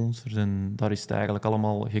Vlaanderen en sponsors. En daar is het eigenlijk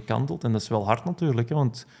allemaal gekanteld. En dat is wel hard natuurlijk, hè,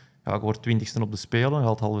 want je wordt 20ste op de Spelen, je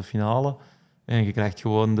haalt halve finale. En je krijgt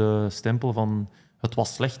gewoon de stempel van het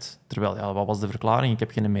was slecht. Terwijl, wat was de verklaring? Ik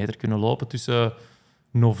heb geen meter kunnen lopen tussen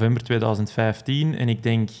november 2015 en ik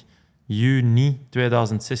denk juni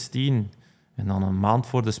 2016. En dan een maand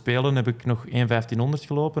voor de Spelen heb ik nog 1.1500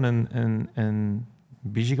 gelopen en een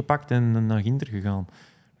bieje gepakt en naar Ginter gegaan.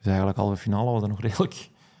 Dus eigenlijk halve finale was dat nog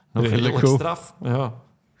redelijk straf. Ja, als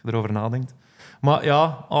je erover nadenkt. Maar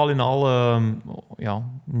ja, al in al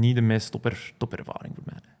niet de meest topervaring voor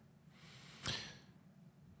mij.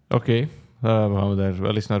 Oké, we gaan daar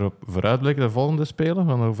wel eens naar op vooruitblikken, de volgende Spelen.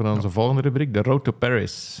 Van over onze volgende rubriek, de Road to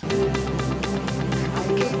Paris.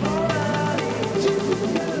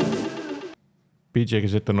 PJ, je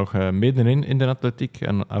zit er nog middenin in de atletiek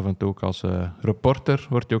en af en toe ook als reporter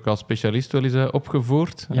wordt je ook als specialist wel eens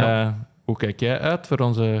opgevoerd. Ja. Hoe kijk jij uit voor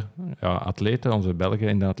onze atleten, onze Belgen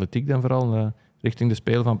in de atletiek dan vooral, richting de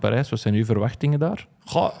Spelen van Parijs? Wat zijn uw verwachtingen daar?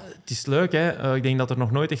 Goh, het is leuk, hè. Ik denk dat er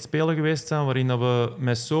nog nooit echt Spelen geweest zijn waarin dat we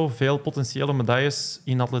met zoveel potentiële medailles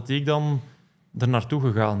in atletiek dan er naartoe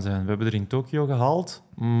gegaan zijn. We hebben er in Tokio gehaald.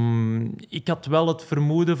 Ik had wel het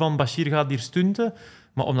vermoeden van Bashir gaat hier stunten,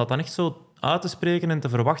 maar om dat dan echt zo uit te spreken en te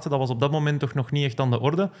verwachten, dat was op dat moment toch nog niet echt aan de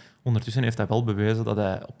orde. Ondertussen heeft hij wel bewezen dat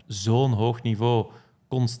hij op zo'n hoog niveau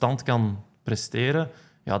constant kan presteren,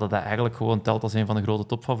 dat hij eigenlijk gewoon telt als een van de grote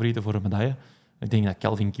topfavorieten voor een medaille. Ik denk dat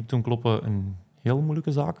Kelvin Kiptoon kloppen een heel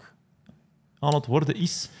moeilijke zaak aan het worden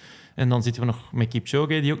is. En dan zitten we nog met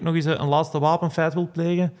Kipchoge, die ook nog eens een laatste wapenfeit wil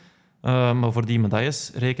plegen. Maar voor die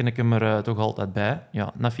medailles reken ik hem er toch altijd bij.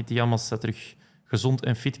 Ja, Nafitiam, als hij terug gezond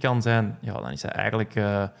en fit kan zijn, dan is hij eigenlijk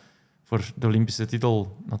voor de Olympische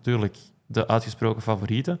titel natuurlijk de uitgesproken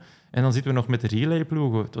favoriete. En dan zitten we nog met de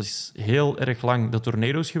relayploegen. Het was heel erg lang de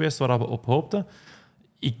tornado's geweest waar we op hoopten.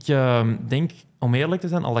 Ik denk, om eerlijk te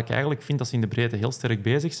zijn, al dat ik eigenlijk vind dat ze in de breedte heel sterk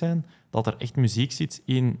bezig zijn, dat er echt muziek zit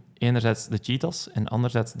in enerzijds de cheetahs en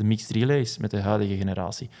anderzijds de mixed relays met de huidige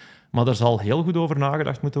generatie. Maar er zal heel goed over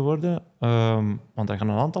nagedacht moeten worden, want er gaan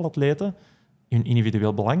een aantal atleten hun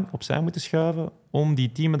individueel belang opzij moeten schuiven om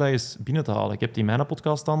die teammedailles binnen te halen. Ik heb in mijn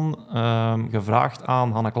podcast dan gevraagd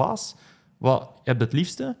aan Hanne Klaas, wat heb je het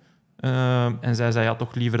liefste? En zij zei,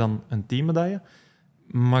 toch liever dan een teammedaille.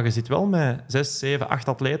 Maar je zit wel met 6, 7, 8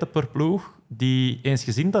 atleten per ploeg die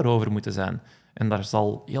eensgezind daarover moeten zijn. En daar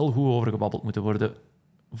zal heel goed over gebabbeld moeten worden.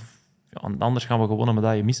 Anders gaan we gewoon een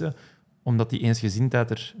medaille missen, omdat die eensgezindheid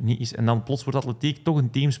er niet is. En dan plots wordt atletiek toch een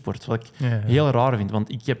teamsport, wat ik heel raar vind,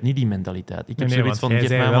 want ik heb niet die mentaliteit. Ik heb zoiets van, jij geef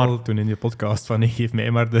zei mij wel maar... toen in je podcast van, geef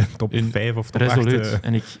mij maar de top 5 of top 8. Resoluut.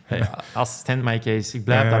 En ik, als stand my case, ik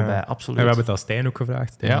blijf daarbij, absoluut. En we hebben het aan Stijn ook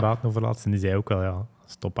gevraagd, Stijn Baten laatst, en die zei ook wel,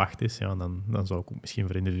 als het top 8 is, dan zou ik ook misschien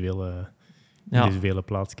voor individuele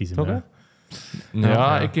plaats kiezen. Toch,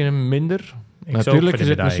 ik ken hem minder. Natuurlijk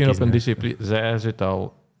zit misschien op een discipline. Zij zit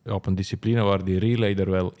al op een discipline waar die relay er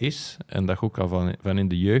wel is. En dat je ook al van in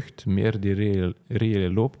de jeugd meer die relay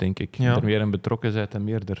loopt, denk ik. Ja. Er meer in betrokken bent en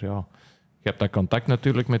meer er... Ja. Je hebt dat contact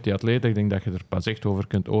natuurlijk met die atleten. Ik denk dat je er pas echt over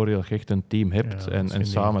kunt oordelen als je echt een team hebt en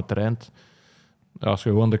samen traint. Als je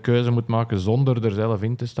gewoon de keuze moet maken zonder er zelf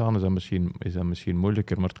in te staan, is dat misschien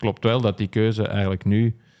moeilijker. Maar het klopt wel dat die keuze eigenlijk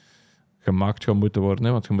nu gemaakt gaat moeten worden.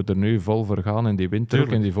 Hè? Want je moet er nu vol voor gaan in die winter,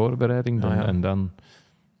 ook in die voorbereiding. En dan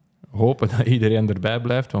hopen dat iedereen erbij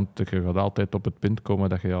blijft. Want je gaat altijd op het punt komen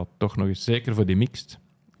dat je toch nog eens, zeker voor die mixed,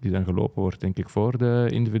 die dan gelopen wordt, denk ik, voor de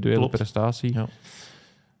individuele prestatie. Ja.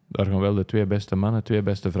 Daar gaan wel de 2 beste mannen, 2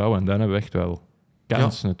 beste vrouwen. En dan hebben we echt wel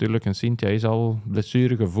kans. Natuurlijk, en Cynthia is al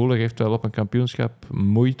blessuregevoelig, heeft wel op een kampioenschap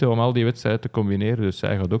moeite om al die wedstrijden te combineren. Dus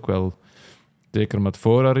zij gaat ook wel, zeker met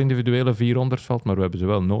voor haar individuele 400 valt, maar we hebben ze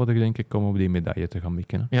wel nodig, denk ik, om op die medaille te gaan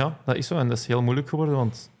mikken. Hè. Ja, dat is zo. En dat is heel moeilijk geworden,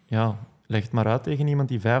 want leg het maar uit tegen iemand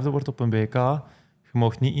die 5e wordt op een WK. Je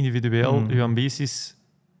mag niet individueel je ambities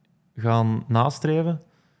gaan nastreven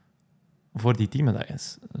voor die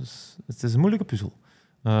teammedailles. Dus het is een moeilijke puzzel.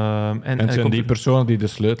 En het zijn die personen die de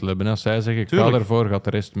sleutel hebben. Als zij zeggen, ik ga ervoor, gaat de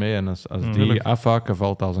rest mee. En als die afhaken,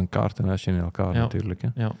 valt als een kaart en als je in elkaar natuurlijk. Hè.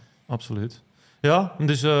 Ja, absoluut. Ja,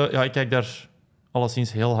 dus ik kijk daar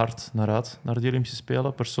alleszins heel hard naar uit, naar de Olympische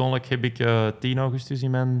Spelen. Persoonlijk heb ik 10 augustus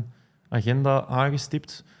in mijn agenda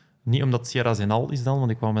aangestipt. Niet omdat het Sierra Zenal is dan,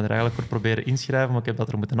 want ik wou me er eigenlijk voor proberen inschrijven, maar ik heb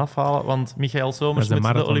dat er moeten afhalen, want Michael Somers moet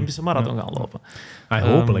de Olympische marathon gaan lopen.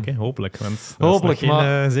 Hopelijk, want hopelijk, dat is nog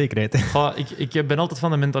geen zekerheid. Ik ben altijd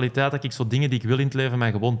van de mentaliteit dat ik zo dingen die ik wil in het leven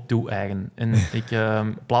mij gewoon toe-eigen. En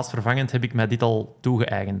plaatsvervangend heb ik mij dit al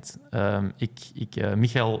toegeëigend.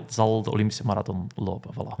 Michael zal de Olympische marathon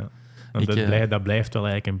lopen, voilà. Ja. Dat blijft wel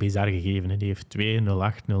eigenlijk een bizar gegeven. Hè. Die heeft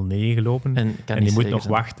 2:08:09 gelopen. En die moet nog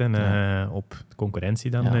wachten op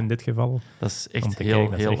concurrentie dan in dit geval. Dat is echt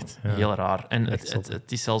heel raar. En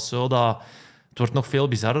het is zelfs zo dat... Het wordt nog veel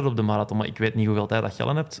bizarrer op de marathon, maar ik weet niet hoeveel tijd dat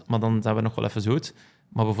Jellen hebt, maar dan zijn we nog wel even zoet.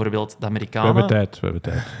 Maar bijvoorbeeld de Amerikanen... We hebben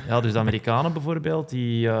tijd. Ja, dus de Amerikanen bijvoorbeeld,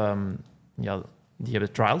 die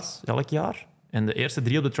hebben trials elk jaar. En de eerste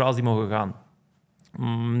 3 op de trials die mogen gaan.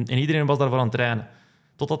 En iedereen was daarvoor aan het trainen.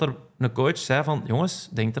 Totdat er een coach zei van, jongens,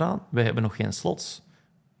 denk eraan, wij hebben nog geen slots.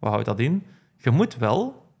 Wat houdt dat in? Je moet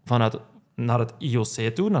wel naar het IOC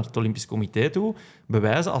toe, naar het Olympisch Comité toe,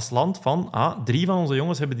 bewijzen als land van, 3 van onze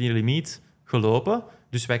jongens hebben die limiet gelopen,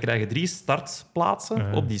 dus wij krijgen 3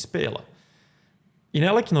 startplaatsen op die Spelen. In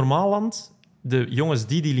elk normaal land, de jongens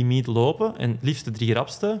die limiet lopen, en het liefst de 3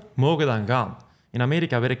 rapste, mogen dan gaan. In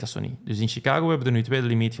Amerika werkt dat zo niet. Dus in Chicago hebben er nu 2 de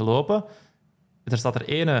limiet gelopen. Er staat er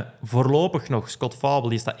ene voorlopig nog, Scott Fable,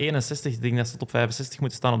 die staat 61. Ik denk dat ze tot 65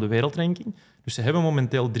 moeten staan op de wereldranking. Dus ze hebben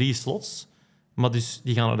momenteel 3 slots. Maar dus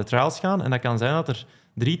die gaan naar de trials gaan. En dat kan zijn dat er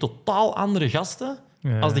 3 totaal andere gasten,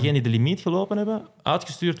 als degene die de limiet gelopen hebben,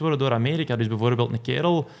 uitgestuurd worden door Amerika. Dus bijvoorbeeld een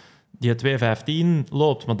kerel die 2:15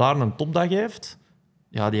 loopt, maar daar een topdag heeft,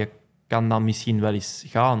 ja, die kan dan misschien wel eens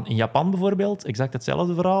gaan. In Japan bijvoorbeeld, exact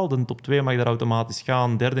hetzelfde verhaal. De top 2 mag daar automatisch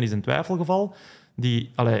gaan. Derde is een twijfelgeval.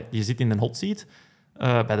 Die zit in een hot seat.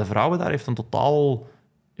 Bij de vrouwen daar heeft een totaal...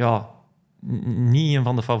 Ja, niet een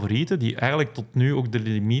van de favorieten, die eigenlijk tot nu ook de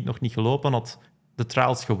limiet nog niet gelopen had, de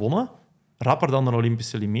trials gewonnen. Rapper dan de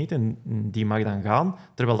Olympische limiet, en die mag dan gaan.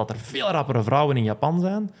 Terwijl dat er veel rappere vrouwen in Japan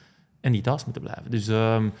zijn en die thuis moeten blijven. Dus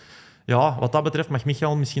wat dat betreft mag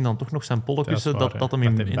Michael misschien dan toch nog zijn pollen kussen dat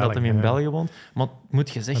hem in België woont. Maar het moet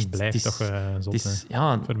gezegd... Het blijft toch zot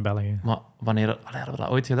voor België. Maar wanneer hadden we dat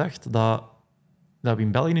ooit gedacht? Dat we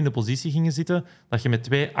in België in de positie gingen zitten, dat je met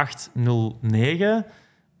 2:08:09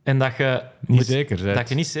 en dat je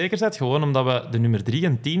niet zeker bent, gewoon omdat we de nummer 3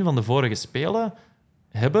 en 10 van de vorige Spelen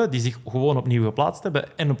hebben, die zich gewoon opnieuw geplaatst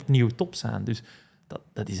hebben en opnieuw top zijn. Dus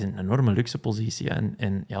dat is een enorme luxe positie.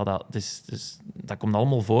 En dat komt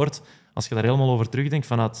allemaal voort als je daar helemaal over terugdenkt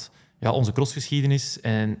vanuit onze crossgeschiedenis.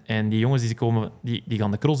 En die jongens die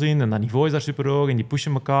gaan de cross in en dat niveau is daar super hoog en die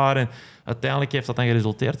pushen elkaar. En uiteindelijk heeft dat dan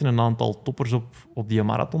geresulteerd in een aantal toppers op die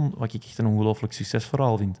marathon, wat ik echt een ongelooflijk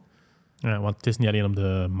succesverhaal vind. Ja, want het is niet alleen op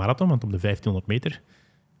de marathon, want op de 1500 meter,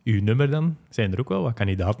 uw nummer dan, zijn er ook wel wat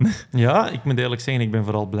kandidaten. Ja, ik moet eerlijk zeggen, ik ben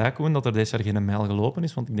vooral blij, Koen, dat er dit jaar geen mijl gelopen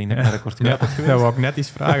is, want ik denk dat ik mijn record heb geweest. Dat wou ik net eens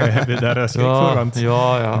vragen. Heb je daar schrik voor? Want in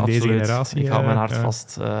absoluut. deze generatie... Ik hou mijn hart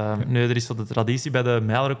vast. Nee, er is zo de traditie bij de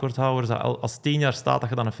mijlrecordhouders, dat als 10 jaar staat, dat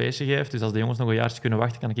je dan een feestje geeft. Dus als de jongens nog een jaartje kunnen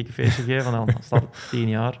wachten, kan ik een feestje geven. Dan staat het 10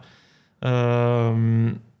 jaar.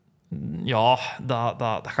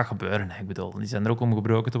 Dat gaat gebeuren. Ik bedoel, die zijn er ook om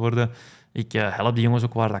gebroken te worden. Ik help die jongens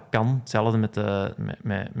ook waar dat kan. Hetzelfde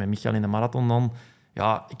met Michael in de marathon dan.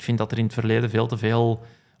 Ja, ik vind dat er in het verleden veel te veel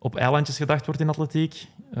op eilandjes gedacht wordt in atletiek.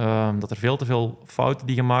 Dat er veel te veel fouten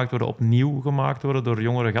die gemaakt worden, opnieuw gemaakt worden door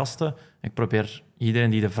jongere gasten. Ik probeer iedereen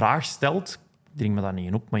die de vraag stelt, ik dring me daar niet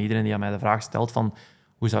in op, maar iedereen die aan mij de vraag stelt van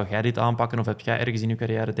hoe zou jij dit aanpakken of heb jij ergens in je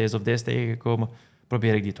carrière deze of deze tegengekomen,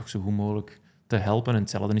 probeer ik die toch zo goed mogelijk te helpen. En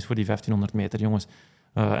hetzelfde is voor die 1500 meter, jongens.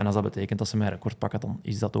 En als dat betekent dat ze mijn record pakken, dan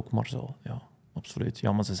is dat ook maar zo. Ja, absoluut.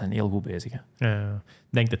 Ja, maar ze zijn heel goed bezig. Ik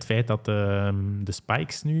denk het feit dat de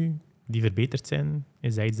spikes nu, die verbeterd zijn,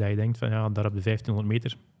 is dat iets dat je denkt van daar op de 1500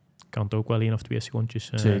 meter kan het ook wel 1 of 2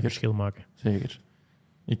 secondjes verschil maken. Zeker.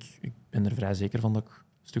 Ik ben er vrij zeker van dat ik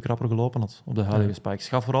een stuk rapper gelopen had op de huidige spikes.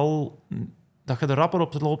 Ga vooral dat je er rapper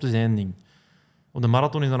op loopt, is één ding. Op de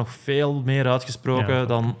marathon is dat nog veel meer uitgesproken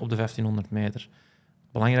dan op de 1500 meter.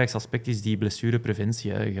 Het belangrijkste aspect is die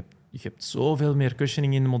blessurepreventie. Je hebt zoveel meer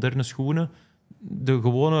cushioning in de moderne schoenen. De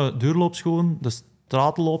gewone duurloopschoen, de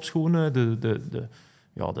straatloopschoenen, de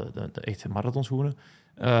echte marathonschoenen.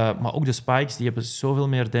 Maar ook de spikes, die hebben zoveel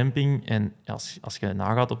meer demping. En als je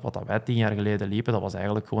nagaat op wat dat wij 10 jaar geleden liepen, dat was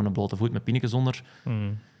eigenlijk gewoon een blote voet met pinnetjes onder.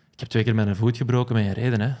 Ik heb 2 keer mijn voet gebroken met een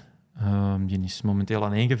reden. Hè. Die is momenteel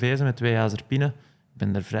aaneengevezen met 2 ijzerpinnen. Ik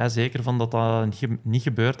ben er vrij zeker van dat dat niet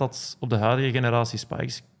gebeurt had op de huidige generatie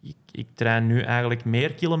spikes. Ik train nu eigenlijk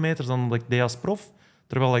meer kilometers dan dat ik deed als prof,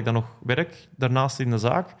 terwijl ik dan nog werk daarnaast in de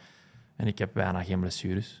zaak. En ik heb bijna geen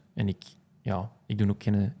blessures. En ik doe ook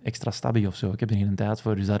geen extra stabby of zo. Ik heb er geen tijd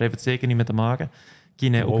voor, dus daar heeft het zeker niet mee te maken. Ik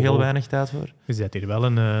Kine ook heel weinig tijd voor. Je zet hier wel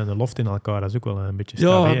een loft in elkaar, dat is ook wel een beetje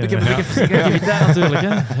Ja, stabiel. ik heb een beetje fysieke activiteit natuurlijk.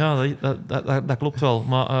 Hè. Ja, dat klopt wel.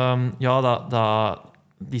 Maar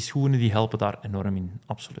die schoenen die helpen daar enorm in,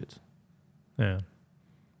 absoluut. Ja.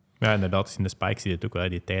 Ja, inderdaad. Dus in de spikes zie je het ook wel.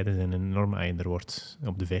 Die tijden zijn enorm. Er wordt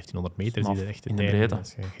op de 1500 meter zie je echt de in de tijden.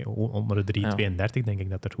 breedte. Onder de 3,32 denk ik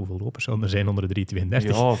dat er hoeveel lopers er zijn onder de 3,32.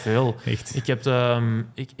 Ja, veel. Echt.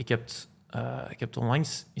 Ik heb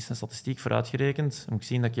onlangs eens een statistiek vooruitgerekend. Moet ik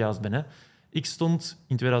zien dat ik juist ben. Hè. Ik stond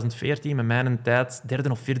in 2014 met mijn tijd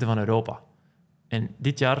derde of vierde van Europa. En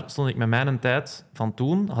dit jaar stond ik met mijn tijd van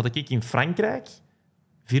toen, had ik in Frankrijk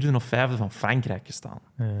vierde of vijfde van Frankrijk gestaan.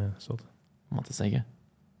 Zot. Om wat te zeggen.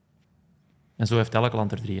 En zo heeft elk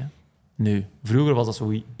land er 3. Hè. Nu, vroeger was dat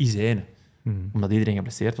zo iets ene. Omdat iedereen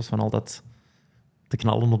geblesseerd was van altijd te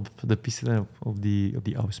knallen op de piste, op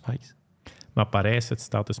die oude spikes. Maar Parijs, het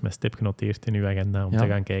staat dus met stip genoteerd in uw agenda om te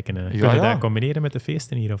gaan kijken. Kun je dat combineren met de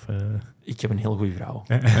feesten hier? Of, Ik heb een heel goede vrouw.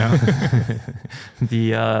 Ja.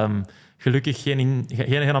 Die gelukkig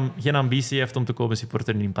geen ambitie heeft om te komen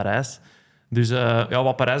supporteren in Parijs. Dus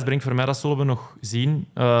wat Parijs brengt voor mij, dat zullen we nog zien.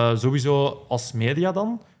 Sowieso als media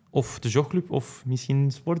dan. Of de jogclub, of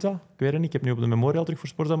misschien Sportza. Ik weet het niet. Ik heb nu op de Memorial terug voor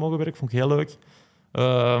Sportza mogen werken. Vond ik heel leuk.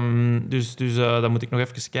 Dus dan moet ik nog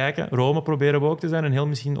even kijken. Rome proberen we ook te zijn. En heel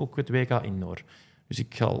misschien ook het WK Indoor. Dus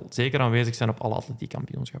ik zal zeker aanwezig zijn op alle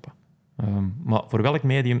atletiekkampioenschappen. Maar voor welk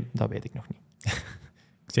medium, dat weet ik nog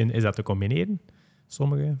niet. Is dat te combineren?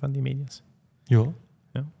 Sommige van die media's? Ja.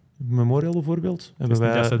 Ja. Memorial bijvoorbeeld. Het is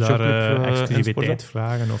niet dat ze daar exclusiviteit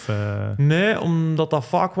vragen? Of, Nee, omdat dat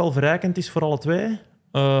vaak wel verrijkend is voor alle twee.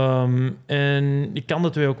 En ik kan de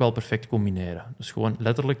twee ook wel perfect combineren. Dus gewoon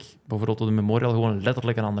letterlijk, bijvoorbeeld op de Memorial, gewoon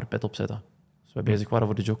letterlijk een andere pet opzetten. Als wij bezig waren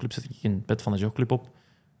voor de jogclub, zet ik een pet van de jogclub op.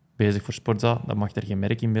 Bezig voor Sportza, dan mag er geen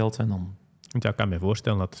merk in beeld zijn. Dan... Ja, ik kan me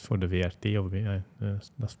voorstellen dat voor de VRT of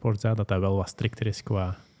dat Sportza dat wel wat strikter is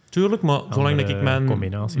qua... Tuurlijk, maar zolang dat ik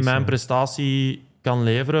mijn prestatie kan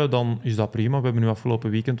leveren, dan is dat prima. We hebben nu afgelopen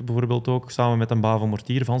weekend bijvoorbeeld ook samen met een Bavo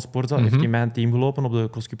Mortier van Sportza heeft in mijn team gelopen op de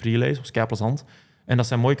CrossCup Relays, op Keiplezant. En dat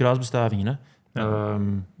zijn mooie kruisbestuivingen. Hè.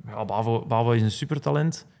 Ja. Bavo is een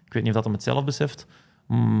supertalent. Ik weet niet of dat hem het zelf beseft.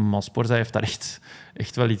 Maar Sportza heeft daar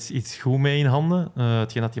echt wel iets goed mee in handen.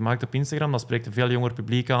 Hetgeen dat hij maakt op Instagram, dat spreekt een veel jonger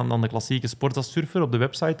publiek aan dan de klassieke Sportza-surfer op de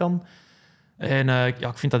website dan. En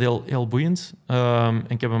ik vind dat heel, heel boeiend. En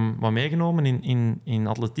ik heb hem wat meegenomen in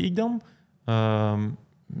atletiek dan.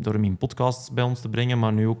 Door hem in podcasts bij ons te brengen,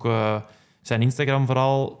 maar nu ook zijn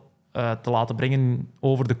Instagram-verhaal te laten brengen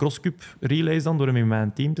over de CrossCup relays dan, door hem in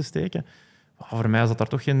mijn team te steken. Voor mij zat daar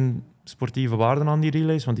toch geen sportieve waarde aan, die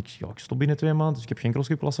relays, want ik stop binnen 2 maanden, dus ik heb geen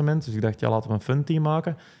CrossCup-klassement. Dus ik dacht, laten we een fun team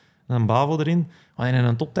maken. En een Bavo erin. Maar hij heeft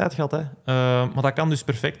een toptijd gehad. Hè. Maar dat kan dus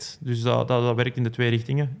perfect. Dus dat werkt in de 2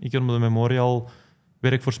 richtingen. Ik heb op de Memorial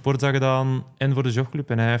werk voor Sportza gedaan en voor de jogclub.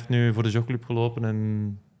 En hij heeft nu voor de jogclub gelopen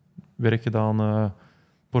en werk gedaan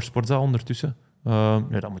voor Sportza ondertussen.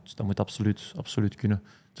 Nee, dat moet absoluut kunnen.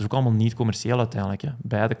 Het is ook allemaal niet commercieel uiteindelijk. Hè.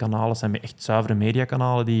 Beide kanalen zijn echt zuivere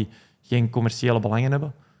mediakanalen die geen commerciële belangen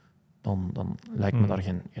hebben. Dan lijkt me daar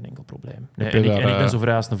geen enkel probleem. Nee, en ik ben zo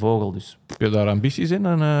vrij als een vogel. Dus. Heb je daar ambities in,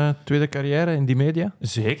 een tweede carrière in die media?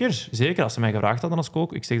 Zeker. Als ze mij gevraagd hadden als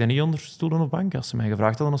kook... Ik zeg dat niet onder stoelen of banken. Als ze mij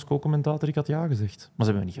gevraagd hadden als kookcommentator, ik had ja gezegd. Maar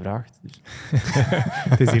ze hebben me niet gevraagd. Dus.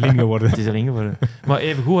 Het is Eline geworden. Het is Eline geworden. Maar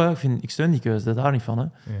evengoed, ik steun die keuze. Daar niet van. Hè.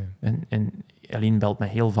 Ja. En Eline belt mij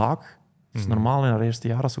heel vaak. Dat is normaal in haar eerste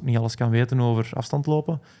jaar, als ze ook niet alles kan weten over afstand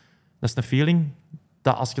lopen. Dat is een feeling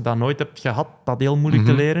dat als je dat nooit hebt gehad, dat heel moeilijk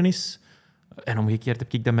te leren is. En omgekeerd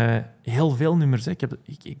heb ik dat met heel veel nummers. Hè.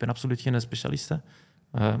 Ik ben absoluut geen specialist, hè.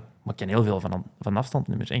 Maar ik ken heel veel van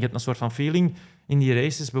afstandnummers. En je hebt een soort van feeling in die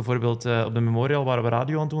races. Bijvoorbeeld op de Memorial waren we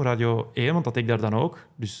radio aan het doen, Radio 1, want dat deed ik daar dan ook.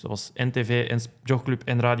 Dus dat was NTV en Jogclub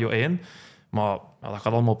en Radio 1. Maar dat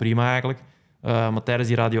gaat allemaal prima eigenlijk. Maar tijdens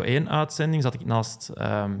die Radio 1-uitzending zat ik naast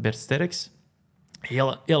Bert Sterks.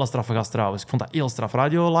 Heel straffe gast trouwens. Ik vond dat heel straf.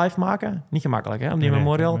 Radio live maken, niet gemakkelijk, hè, op die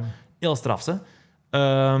Memorial. Nee. Heel straf, hè.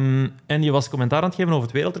 En die was commentaar aan het geven over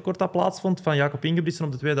het wereldrecord dat plaatsvond van Jacob Ingebrigtsen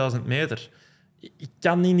op de 2000 meter. Ik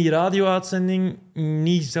kan in die radio-uitzending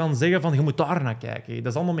niet gaan zeggen van je moet daar naar kijken.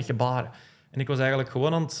 Dat is allemaal met gebaren. En ik was eigenlijk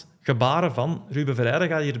gewoon aan het gebaren van Ruben Verheijden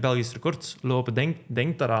gaat hier Belgisch record lopen,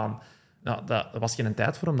 denk daaraan. Nou, dat was geen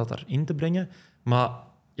tijd voor om dat erin te brengen. Maar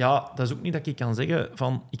ja, dat is ook niet dat ik kan zeggen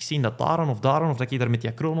van ik zie dat daaraan of dat ik daar met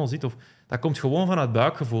die chrono zit. Of, dat komt gewoon vanuit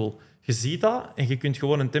buikgevoel. Je ziet dat en je kunt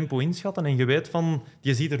gewoon een tempo inschatten en je weet van,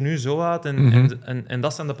 je ziet er nu zo uit en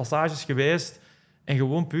dat zijn de passages geweest. En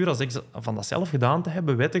gewoon puur als ik van dat zelf gedaan te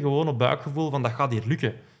hebben, weten gewoon op buikgevoel van dat gaat hier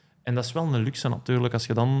lukken. En dat is wel een luxe natuurlijk. Als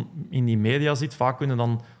je dan in die media zit, vaak kunnen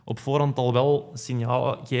dan op voorhand al wel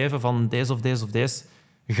signalen geven van deze of deze of deze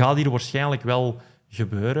gaat hier waarschijnlijk wel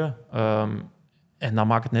gebeuren. En dat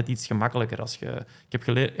maakt het net iets gemakkelijker.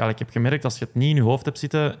 Ik heb gemerkt, als je het niet in je hoofd hebt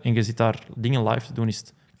zitten en je zit daar dingen live te doen, is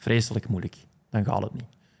het vreselijk moeilijk. Dan gaat het niet.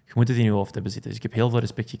 Je moet het in je hoofd hebben zitten. Dus ik heb heel veel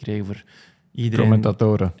respect gekregen voor iedereen.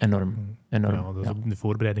 Commentatoren. Enorm. Ja, dat is ook, de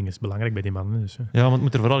voorbereiding is belangrijk bij die mannen. Dus, Ja, maar het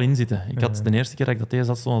moet er vooral in zitten. Ik had de eerste keer dat ik dat deze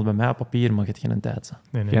had, stond het bij mij op papier, maar je hebt geen tijd.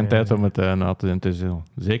 Geen tijd om het na te doen. Het is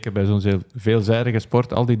zeker bij zo'n veelzijdige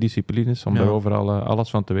sport, al die disciplines, om daar overal alles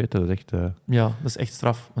van te weten. Dat is echt... Ja, dat is echt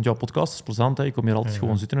straf. Want jouw podcast is plezant. Hè. Ik kom hier altijd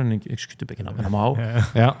gewoon zitten en ik schud de bekken aan mijn mouw.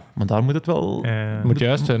 Ja. Maar daar moet het wel... moet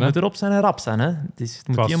juist zijn, hè? Moet erop zijn en rap zijn, hè.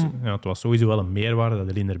 Het was sowieso wel een meerwaarde dat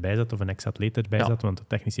Eline erbij zat of een ex-atleet erbij zat, want de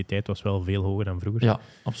techniciteit was wel veel hoger dan vroeger. Ja,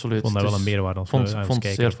 absoluut. Ik vond dat wel een meerwaarde als vond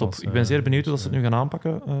het zeer top. Ik ben zeer benieuwd hoe dat ze het nu gaan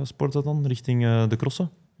aanpakken, sporten dan, richting de crossen.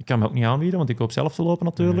 Ik kan me ook niet aanbieden, want ik hoop zelf te lopen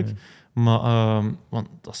natuurlijk. Maar want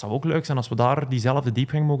dat zou ook leuk zijn als we daar diezelfde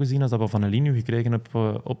diepgang mogen zien als dat we van Eline nu gekregen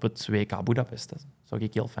hebben op het WK Budapest. Dat zou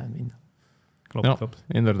ik heel fijn vinden. Klopt.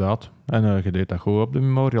 Inderdaad. En je deed dat goed op de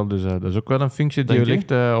Memorial, dus dat is ook wel een functie die je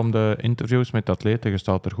ligt om de interviews met atleten. Je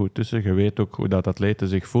staat er goed tussen, je weet ook hoe dat atleten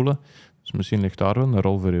zich voelen. Dus misschien ligt daar wel een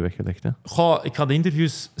rol voor u weggelegd. Hè? Goh, ik ga de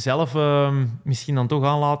interviews zelf misschien dan toch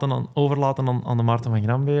overlaten aan de Maarten van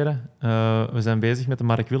Gramberen. We zijn bezig met de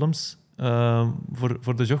Mark Willems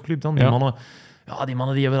voor de jogclub dan. Die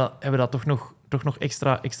mannen die hebben dat toch nog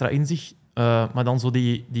extra in zich. Maar dan zo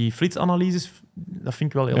die flitsanalyses, dat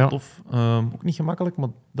vind ik wel heel tof. Ook niet gemakkelijk, maar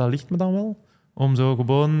dat ligt me dan wel. Om zo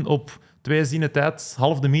gewoon op 2 zinnen tijd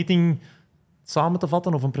half de meeting samen te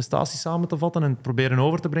vatten of een prestatie samen te vatten en proberen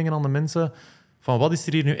over te brengen aan de mensen van wat is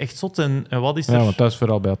er hier nu echt zot en wat is er... Ja, want dat is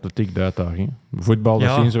vooral bij atletiek de uitdaging. Voetbal,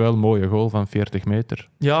 dat zien ze wel, een mooie goal van 40 meter.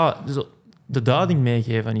 Ja, dus de duiding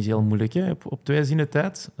meegeven is heel moeilijk, hè, op 2 zinnen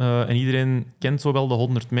tijd. En iedereen kent zo wel de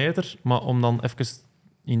 100 meter, maar om dan even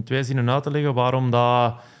in 2 zinnen uit te leggen waarom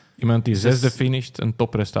dat... Iemand die 6e finisht een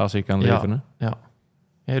topprestatie kan leveren. Ja.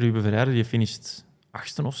 Ruben Verheijden die finisht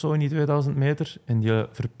 8e of zo in die 2000 meter en die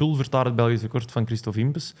verpulvert daar het Belgisch record van Christophe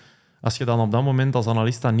Impes. Als je dan op dat moment als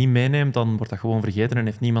analist dat niet meeneemt, dan wordt dat gewoon vergeten en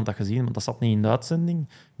heeft niemand dat gezien, want dat zat niet in de uitzending.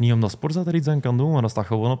 Niet omdat Sporza er iets aan kan doen, maar dat staat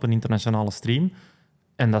gewoon op een internationale stream.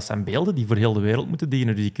 En dat zijn beelden die voor heel de wereld moeten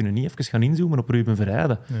dienen, dus die kunnen niet even gaan inzoomen op Ruben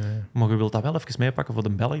Verheijden. Nee. Maar je wilt dat wel even meepakken voor de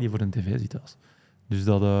Belg die voor de tv zit thuis. Dus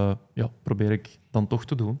dat probeer ik dan toch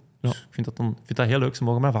te doen. Ja. Dus ik vind dat heel leuk, ze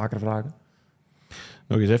mogen mij vaker vragen.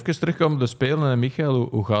 Nog eens even terugkomen op de Spelen. En Michael,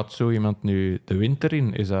 hoe gaat zo iemand nu de winter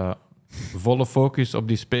in? Is dat volle focus op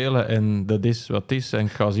die Spelen en dat is wat het is en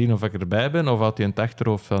ik ga zien of ik erbij ben? Of had hij in het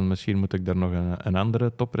achterhoofd van misschien moet ik daar nog een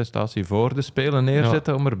andere topprestatie voor de Spelen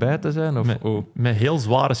neerzetten om erbij te zijn? Of, met heel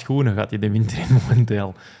zware schoenen gaat hij de winter in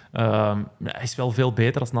momenteel. Hij is wel veel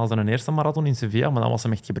beter dan na zijn eerste marathon in Sevilla, maar dan was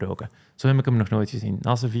hem echt gebroken. Zo heb ik hem nog nooit gezien.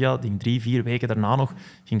 Na Sevilla, die 3-4 weken daarna nog,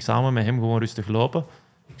 ging samen met hem gewoon rustig lopen.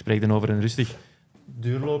 Ik spreek dan over een rustig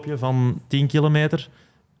duurloopje van 10 kilometer.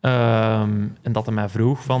 En dat hij mij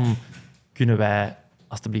vroeg van, kunnen wij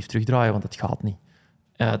alsjeblieft terugdraaien, want het gaat niet.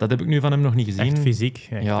 Dat heb ik nu van hem nog niet gezien. Echt fysiek?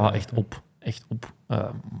 Echt op.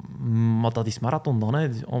 Maar dat is marathon dan. Hè.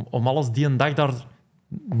 Om alles die een dag daar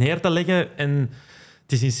neer te leggen. En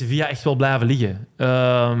het is in Sevilla echt wel blijven liggen.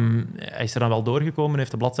 Hij is er dan wel doorgekomen,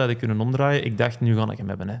 heeft de bladzijde kunnen omdraaien. Ik dacht, nu ga ik hem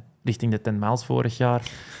hebben. Hè. Richting de 10 miles vorig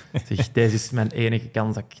jaar. Zeg, deze is mijn enige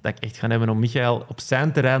kans dat ik echt ga hebben om Michael op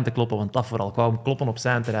zijn terrein te kloppen. Want dat vooral, ik wou hem kloppen op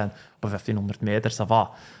zijn terrein. Op 1500 meter, ça va.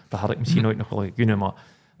 Dat had ik misschien ooit nog wel kunnen, maar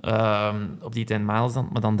op die 10 miles dan.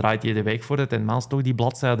 Maar dan draait hij de week voor de 10 miles toch die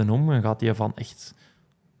bladzijden om en gaat hij van echt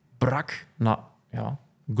brak naar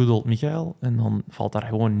good old Michael. En dan valt daar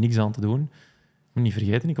gewoon niks aan te doen. Ik moet niet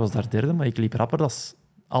vergeten, ik was daar 3e, maar ik liep rapper dan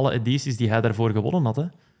alle edities die hij daarvoor gewonnen had. Hè.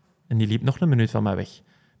 En die liep nog een minuut van mij weg.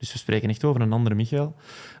 Dus we spreken echt over een andere Michael.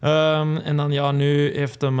 En dan, nu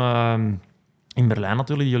heeft hem in Berlijn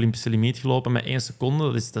natuurlijk die Olympische limiet gelopen met 1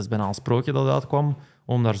 seconde. Dat is bijna een sprookje dat uitkwam,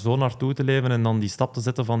 om daar zo naartoe te leven en dan die stap te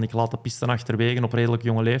zetten van ik laat de piste achterwege op redelijk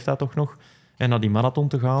jonge leeftijd toch nog. En naar die marathon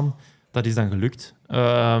te gaan. Dat is dan gelukt.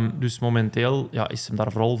 Dus momenteel is hem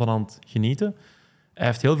daar vooral van aan het genieten. Hij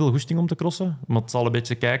heeft heel veel goesting om te crossen, maar het zal een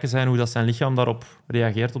beetje kijken zijn hoe dat zijn lichaam daarop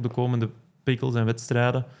reageert op de komende prikkels en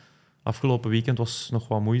wedstrijden. Afgelopen weekend was nog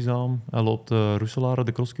wat moeizaam. Hij loopt Roeselare,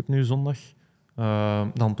 de crosscup nu zondag.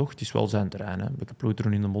 Dan toch, het is wel zijn terrein. Hè. Een beetje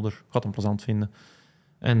ploeteren in de modder. Gaat hem plezant vinden.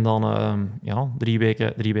 En dan 3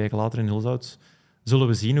 weken later in Hilzout zullen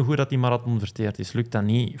we zien hoe goed dat die marathon verteerd is. Lukt dat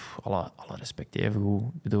niet? Alle respect even goed.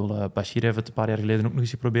 Ik bedoel, Bashir heeft het een paar jaar geleden ook nog eens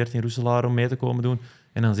geprobeerd in Roeselare om mee te komen doen.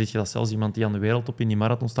 En dan zie je dat zelfs iemand die aan de wereldtop in die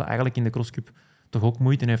marathon staat, eigenlijk in de crosscup toch ook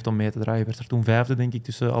moeite heeft om mee te draaien. Je werd er toen 5e, denk ik,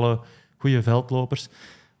 tussen alle goede veldlopers.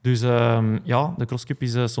 Dus de crosscup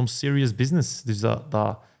is soms serious business. Dus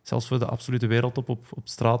dat zelfs voor de absolute wereldtop op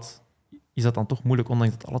straat is dat dan toch moeilijk,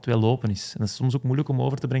 ondanks dat alle 2 lopen is. En dat is soms ook moeilijk om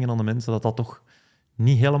over te brengen aan de mensen dat dat toch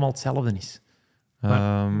niet helemaal hetzelfde is.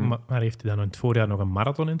 Maar heeft hij dan in het voorjaar nog een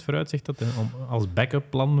marathon in het vooruitzicht? Als backup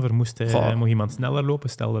plan moest iemand sneller lopen?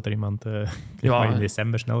 Stel dat er iemand in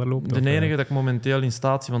december sneller loopt? De enige dat ik momenteel in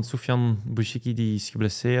staat zie, want Soufiane Bouchiki die is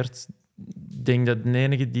geblesseerd. Ik denk dat de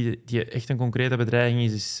enige die echt een concrete bedreiging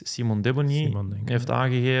is Simon Debony. Hij heeft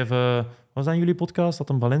aangegeven... Was dat in jullie podcast? Dat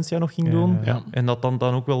hem Valencia nog ging doen? Ja. En dat dan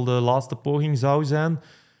ook wel de laatste poging zou zijn.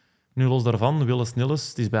 Nu los daarvan, Willes Nilles.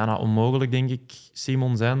 Het is bijna onmogelijk, denk ik,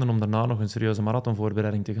 Simon zijnde om daarna nog een serieuze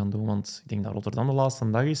marathonvoorbereiding te gaan doen. Want ik denk dat Rotterdam de laatste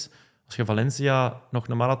dag is. Als je Valencia nog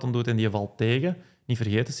een marathon doet en die valt tegen... Niet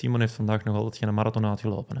vergeten, Simon heeft vandaag nog altijd geen marathon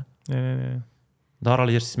uitgelopen. Hè? Nee. Daar al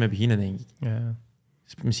eerst eens mee beginnen, denk ik. Ja.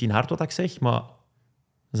 Het is misschien hard wat ik zeg, maar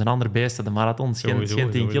dat is een ander beest. De marathon is geen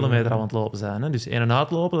 10 kilometer aan het lopen zijn. Hè? Dus in- en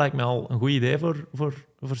uitlopen lijkt me al een goed idee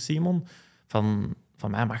voor Simon. Van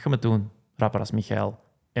mij mag je me doen, rapper als Michael.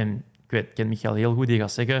 En ik ken Michael heel goed, die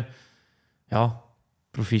gaat zeggen... Ja,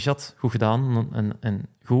 proficiat, goed gedaan en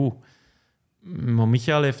goed. Maar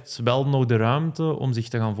Michael heeft wel nog de ruimte om zich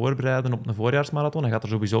te gaan voorbereiden op een voorjaarsmarathon. Hij gaat er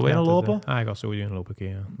sowieso in lopen. Hij gaat sowieso in lopen,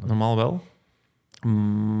 oké. Normaal wel.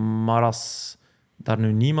 Maar als daar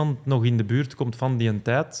nu niemand nog in de buurt komt van die een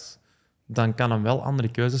tijd, dan kan hem wel andere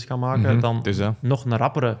keuzes gaan maken dan nog een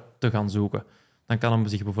rappere te gaan zoeken. Dan kan hem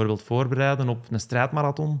zich bijvoorbeeld voorbereiden op een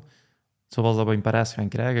strijdmarathon, zoals dat we in Parijs gaan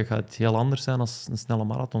krijgen. Gaat het heel anders zijn dan een snelle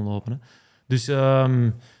marathon lopen. Hè. Dus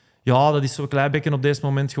dat is zo'n klein beetje op deze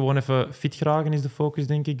moment gewoon even fit geraken is de focus,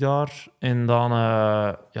 denk ik, daar. En dan,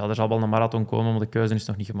 er zal wel een marathon komen, maar de keuze is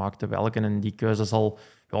nog niet gemaakt te welke. En die keuze zal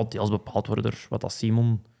deels bepaald worden door wat dat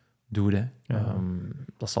Simon doet. Hè. Ja.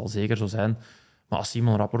 Dat zal zeker zo zijn. Maar als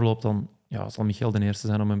Simon rapper loopt, dan zal Michael de eerste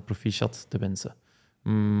zijn om een proficiat te wensen.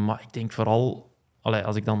 Maar ik denk vooral,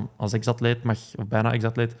 als ik dan als ex-atleet of bijna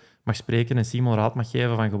ex-atleet mag spreken en Simon raad mag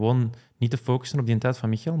geven van gewoon niet te focussen op die tijd van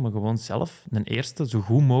Michael, maar gewoon zelf een eerste zo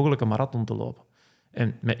goed mogelijke marathon te lopen.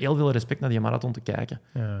 En met heel veel respect naar die marathon te kijken.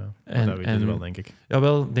 Ja, dat weet je wel, denk ik.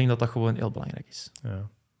 Jawel, ik denk dat dat gewoon heel belangrijk is. Ja.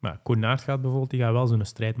 Maar Koer gaat bijvoorbeeld, die gaat wel zo'n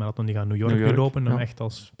strijdmarathon, die gaat New York nu lopen, echt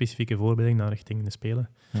als specifieke voorbereiding naar richting de Spelen.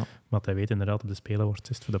 Ja. Maar hij weet inderdaad, op de Spelen wordt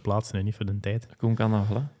het voor de plaatsen en niet voor de tijd. Koen kan dat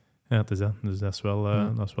wel, hè? Ja, het is dat. Dus dat is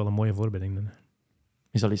wel een mooie voorbereiding. Dan.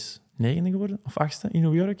 Is al eens 9e geworden? Of 8e in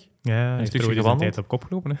New York? Ja, hij een heeft stukje er een gewandeld. tijd op kop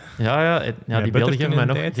gelopen. Hè. Ja, die beelden geven mij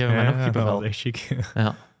nog kippenvel. Dat is echt chic.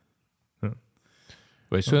 Ja.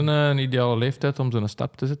 Wat is zo'n ideale leeftijd om zo'n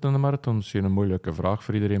stap te zetten in de marathon? Misschien een moeilijke vraag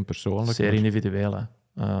voor iedereen persoonlijk. Zeer individueel. Hè.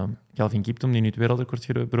 Calvin Kiptum, die nu het wereldrecord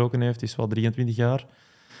gebroken heeft, is wel 23 jaar.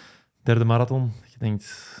 3e marathon. Je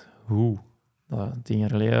denkt, 10 jaar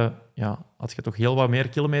geleden had je toch heel wat meer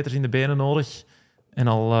kilometers in de benen nodig en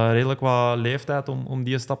al redelijk wat leeftijd om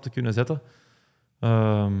die stap te kunnen zetten.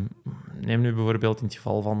 Neem nu bijvoorbeeld in het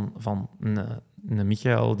geval van een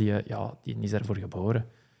Michael, die is daarvoor geboren.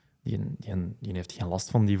 Die heeft geen last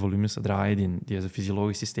van die volumes te draaien. Die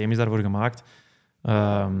fysiologisch systeem is daarvoor gemaakt.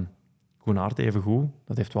 Koen Aert even goed.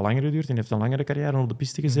 Dat heeft wel langer geduurd. Die heeft een langere carrière op de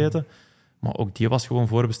piste gezeten. Maar ook die was gewoon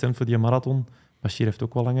voorbestemd voor die marathon. Bashir heeft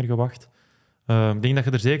ook wel langer gewacht. Ik denk dat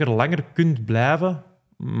je er zeker langer kunt blijven,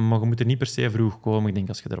 maar je moet er niet per se vroeg komen. Ik denk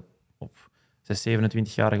als je er op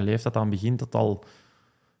 27-jarige leeftijd aan begint, dat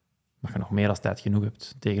je nog meer dan tijd genoeg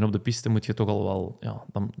hebt. Tegenop de piste moet je toch al wel... Ja,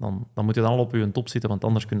 dan moet je dan al op je top zitten, want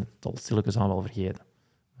anders kun je het al stilletjes aan wel vergeten.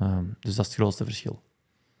 Dus dat is het grootste verschil.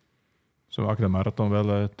 Zo maakt de marathon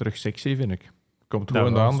wel terug sexy, vind ik. Komt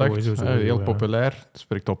gewoon de aandacht. Sowieso, heel populair. Het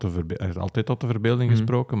spreekt altijd tot de verbeelding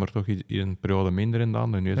gesproken, maar toch een periode minder in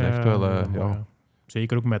dan. En nu is het echt wel...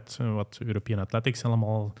 Zeker ook met wat European Athletics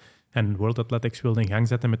allemaal en World Athletics wilde in gang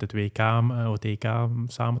zetten met het WK, het EK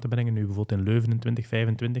samen te brengen. Nu bijvoorbeeld in Leuven in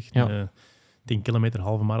 2025. 10 kilometer,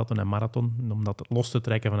 halve marathon en marathon. Om dat los te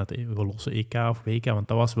trekken van het losse EK of WK, want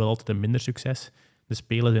dat was wel altijd een minder succes. De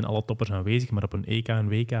Spelen zijn alle toppers aanwezig, maar op een EK en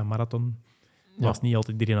WK marathon was niet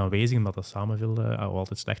altijd iedereen aanwezig, omdat dat samenviel.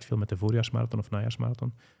 Altijd slecht viel met de voorjaarsmarathon of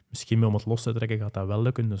najaarsmarathon. Misschien om het los te trekken gaat dat wel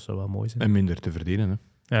lukken, dus dat zou wel mooi zijn. En minder te verdienen, hè?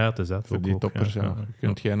 Ja, het is dat. Voor die toppers, ja. Je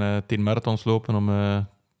kunt geen 10 marathons lopen om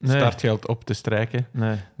startgeld op te strijken.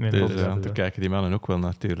 Nee. Dus daar kijken die mannen ook wel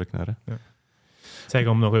natuurlijk naar. Hè? Ja. Zeg,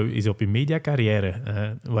 om nog eens op je mediacarrière.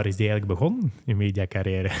 Waar is die eigenlijk begonnen, je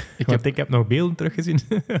mediacarrière? Ik heb nog beelden teruggezien,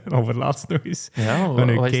 over laatst nog eens, van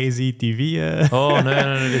een KZTV. Oh, nee,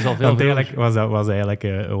 dat is al veel. Want eigenlijk was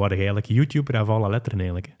eigenlijk YouTuber af alle letteren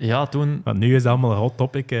eigenlijk. Ja, toen... Want nu is het allemaal een hot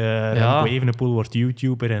topic. Remco Evenepoel wordt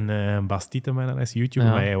YouTuber en Bas Tieteman is YouTuber.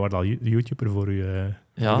 Maar jij wordt al YouTuber voor je...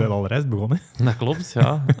 Ja. al de rest begonnen. Dat klopt,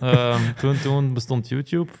 ja. Toen bestond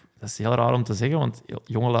YouTube. Dat is heel raar om te zeggen, want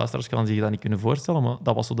jonge luisteraars gaan zich dat niet kunnen voorstellen, maar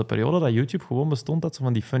dat was zo de periode dat YouTube gewoon bestond, dat ze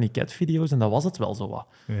van die funny cat-video's, en dat was het wel zo wat.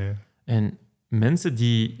 Ja. En mensen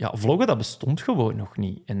die... Ja, vloggen, dat bestond gewoon nog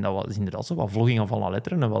niet. En dat was inderdaad zo wat vlogging van alle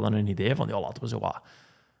letteren, en we hadden een idee van, ja, laten we zo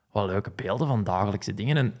wat leuke beelden van dagelijkse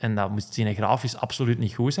dingen. En dat moest cinegrafisch absoluut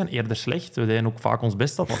niet goed zijn, eerder slecht. We deden ook vaak ons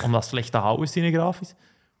best om dat slecht te houden, cinegrafisch.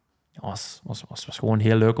 Ja, was gewoon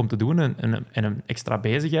heel leuk om te doen en een extra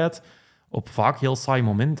bezigheid op vaak heel saaie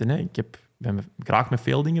momenten. Hè. Ben graag met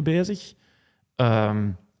veel dingen bezig.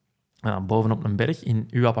 En dan bovenop een berg in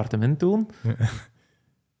uw appartement doen.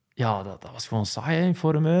 Ja, dat was gewoon saai hè, in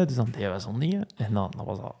Ferme. Dus dan deden we zo'n dingen. En dan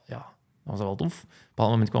was dat wel tof. Op een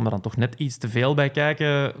bepaald moment kwam er dan toch net iets te veel bij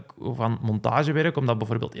kijken van montagewerk, omdat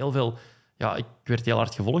bijvoorbeeld heel veel... Ja, ik werd heel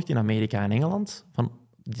hard gevolgd in Amerika en Engeland,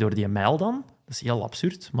 door die mijl dan. Dat is heel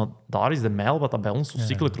absurd, maar daar is de mijl wat dat bij ons zo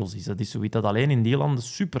cyclocross is. Dat is zoiets dat alleen in die landen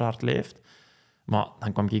super hard leeft. Maar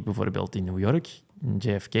dan kwam ik bijvoorbeeld in New York, in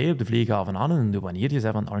JFK, op de vlieghaven aan en een douanier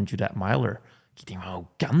zei van, aren't you that miler? Ik denk, maar hoe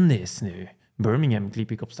kan deze nu? Birmingham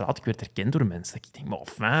liep ik op straat, ik werd herkend door mensen. Ik denk,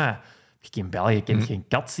 maar in België kent geen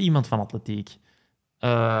kat iemand van atletiek.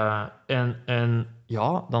 En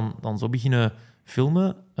ja, dan zo beginnen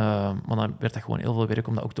filmen. Maar dan werd dat gewoon heel veel werk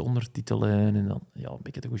om dat ook te ondertitelen en dan een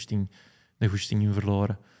beetje de goesting in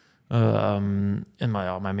verloren. Maar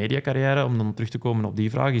ja, mijn mediacarrière, om dan terug te komen op die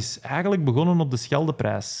vraag, is eigenlijk begonnen op de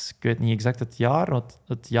Scheldeprijs. Ik weet niet exact het jaar, maar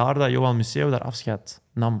het jaar dat Johan Museeuw daar afscheid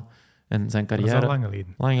nam. En zijn carrière... Dat is al lang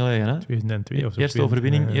geleden. Lang geleden, hè? 2002 of zo. Eerste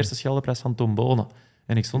overwinning, eerste Scheldeprijs van Tom Bonen.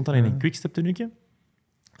 En ik stond dan in een quickstep-tenuutje,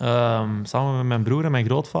 samen met mijn broer en mijn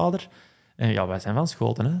grootvader. En ja, wij zijn van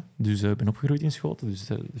Schoten, hè? Dus ik ben opgegroeid in Schoten, dus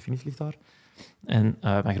de finish ligt daar. En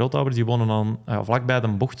mijn grootouders die wonen dan vlakbij de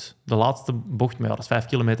bocht, de laatste bocht, maar ja, dat is 5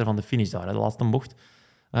 kilometer van de finish daar, hè, de laatste bocht,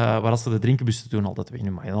 waar ze de drinkenbussen doen altijd weg.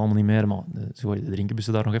 Nu mag je dat allemaal niet meer, maar ze gooien de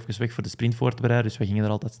drinkenbussen daar nog even weg voor de sprint voor te bereiden, dus we gingen er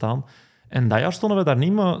altijd staan. En dat jaar stonden we daar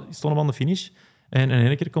niet, maar stonden we aan de finish. En in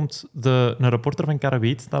één keer komt een reporter van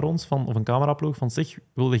Karawiet naar ons, of een cameraploeg, van zeg,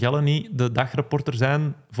 wilde Gelle niet de dagreporter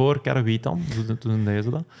zijn voor Karawiet dan? Toen deden ze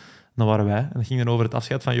dat. Dan waren wij. En dat ging dan over het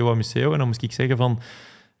afscheid van Johan Museeuw. En dan moest ik zeggen van...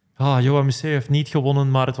 Johan Museeuw heeft niet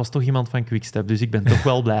gewonnen, maar het was toch iemand van Quickstep. Dus ik ben toch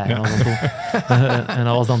wel blij. En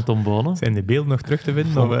dat was dan Tom Bonen. Zijn de beelden nog terug te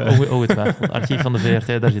vinden? Ongetwijfeld. Het archief van de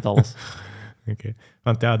VRT, daar zit alles. Okay.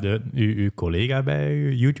 Want ja, uw collega bij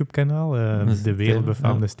uw YouTube-kanaal, de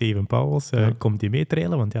wereldbefaamde Steven Pauwels, komt die mee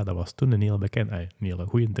trailen? Want ja, dat was toen een hele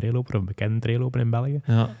goede trailloper, een bekende trailloper in België.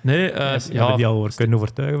 Ja. Nee, hebben die al kunnen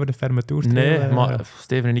overtuigen voor de Ferme Toer Trail? Nee, maar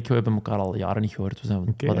Steven en ik hebben elkaar al jaren niet gehoord. We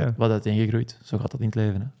zijn wat uiteengegroeid. Zo gaat dat in het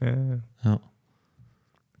leven. Hè. Ja. Kan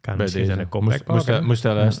bij misschien deze. zijn een comeback Moest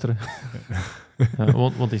hij luisteren.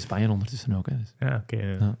 Want in Spanje ondertussen ook. Hè, dus. Ja, oké.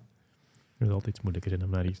 Ja. Er is altijd iets moeilijker in om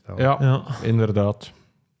naar hier te halen. Ja, inderdaad.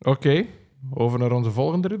 Oké, over naar onze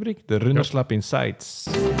volgende rubriek. De Runnerslab Insights.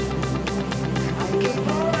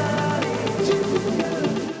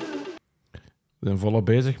 We zijn volop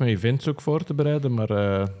bezig met events ook voor te bereiden, maar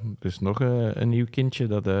er is nog een nieuw kindje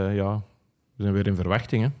dat... we zijn weer in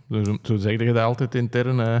verwachting. Hè. Zo zeg je dat altijd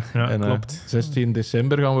intern. Klopt. 16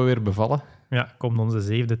 december gaan we weer bevallen. Ja, komt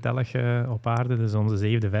onze 7e tellig op aarde, dus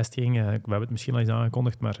onze 7e vestiging. We hebben het misschien al eens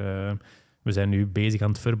aangekondigd, maar... we zijn nu bezig aan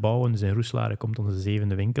het verbouwen. Dus in Roeselare komt onze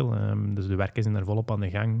 7e winkel. Dus de werken zijn er volop aan de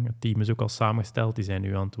gang. Het team is ook al samengesteld. Die zijn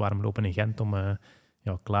nu aan het warmlopen in Gent om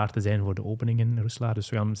klaar te zijn voor de opening in Roeselare. Dus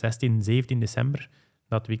we gaan 16, 17 december,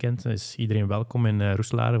 dat weekend, is iedereen welkom in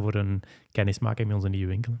Roeselare voor een kennismaking met onze nieuwe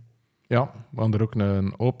winkel. Ja, we gaan er ook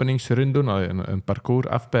een openingsrun doen, een parcours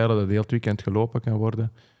afpeilen dat heel het weekend gelopen kan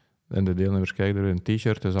worden. En de deelnemers krijgen er een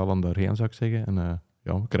t-shirt, dus allen daarheen, zou ik zeggen. En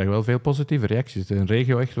we krijgen wel veel positieve reacties. Het is een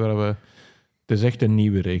regio echt waar we... Het is echt een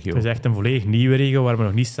nieuwe regio. Het is echt een volledig nieuwe regio waar we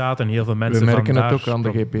nog niet zaten. Heel veel mensen we merken het ook aan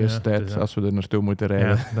de GPS-tijd als we er naartoe moeten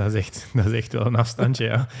rijden. Ja, dat is echt wel een afstandje,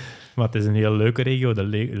 ja. Maar het is een heel leuke regio. De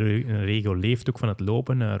regio leeft ook van het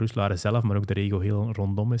lopen. Roeselare zelf, maar ook de regio heel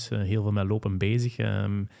rondom is. Heel veel met lopen bezig.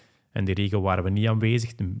 En die regio waren we niet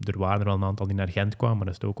aanwezig. Er waren er al een aantal die naar Gent kwamen, maar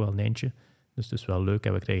dat is ook wel een eindje. Dus het is wel leuk.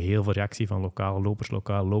 En we krijgen heel veel reactie van lokale lopers,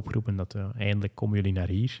 lokale loopgroepen. Dat eindelijk komen jullie naar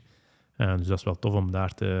hier. Dus dat is wel tof om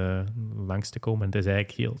daar langs te komen. En het is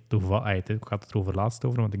eigenlijk heel toevallig. Ik had het er over laatst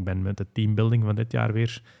over, want ik ben met de teambuilding van dit jaar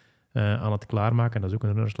weer aan het klaarmaken. Dat is ook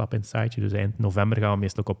een runnerslab insightje. Dus eind november gaan we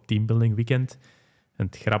meestal ook op teambuilding weekend. En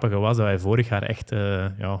het grappige was dat wij vorig jaar echt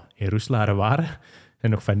in Roeselare waren en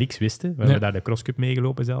nog van niks wisten. We hebben daar de crosscup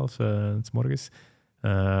meegelopen zelfs, 's morgens.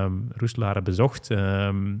 Roeselare bezocht.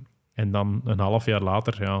 En dan een half jaar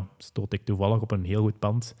later stoot ik toevallig op een heel goed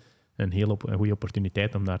pand. Een goede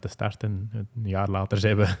opportuniteit om daar te starten. Een jaar later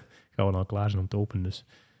gaan we dan klaar zijn om te openen. Dus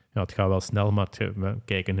het gaat wel snel, maar we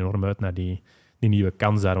kijken enorm uit naar die nieuwe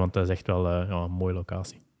kans daar, want dat is echt wel een mooie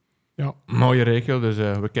locatie. Ja, mooie regio, dus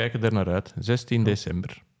we kijken er naar uit. 16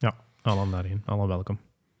 december. Ja, allen daarheen. Allen welkom.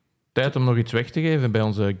 Tijd om nog iets weg te geven bij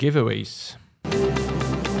onze giveaways.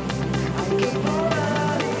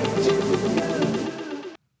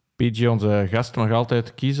 PG, onze gast, mag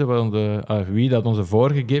altijd kiezen wie dat onze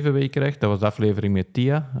vorige giveaway krijgt. Dat was de aflevering met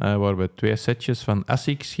Tia, waar we 2 setjes van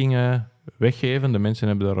Asics gingen weggeven. De mensen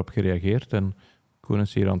hebben daarop gereageerd en Koen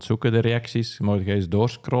is hier aan het zoeken, de reacties. Mocht jij eens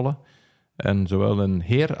doorscrollen. En zowel een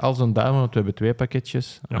heer als een dame, want we hebben 2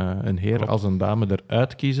 pakketjes, een heer als een dame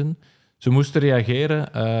eruit kiezen. Ze moesten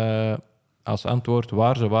reageren als antwoord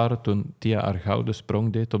waar ze waren toen Tia haar gouden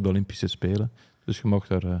sprong deed op de Olympische Spelen. Dus je mocht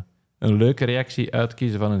er een leuke reactie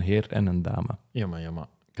uitkiezen van een heer en een dame. Ja, maar.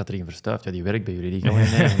 Katrien Verstuift, die werkt bij jullie, die gaan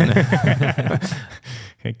we nemen.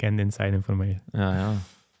 Ik ken de inside informatie. Ja.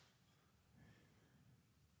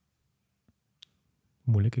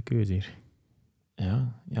 Moeilijke keuze hier.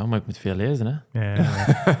 Ja, maar ik moet veel lezen, hè. Ja.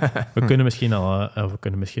 We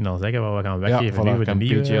kunnen misschien al zeggen wat we gaan weggeven nu voor de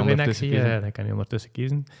nieuwe winactie. Dan kan je ondertussen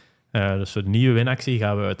kiezen. Dus voor de nieuwe winactie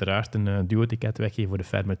gaan we uiteraard een duo-ticket weggeven voor de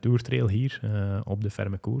Ferme Toer Trail hier op de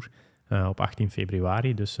Ferme Toer op 18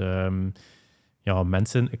 februari. Dus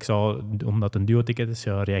mensen, omdat het een duo-ticket is,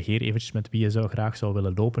 reageer eventjes met wie je graag zou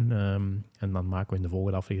willen lopen. En dan maken we in de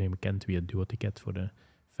volgende aflevering bekend wie het duo-ticket voor de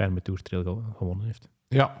Ferme Toer Trail gewonnen heeft.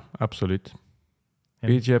 Ja, absoluut.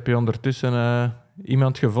 Pietje, heb je ondertussen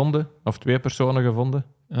iemand gevonden? Of 2 personen gevonden?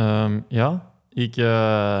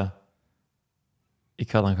 Ik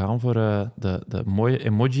ga dan gaan voor de mooie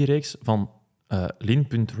emoji-reeks van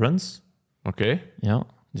Lin.runs. Oké. Ja,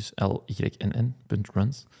 dus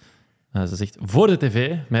LYNN.runs. Ze zegt, voor de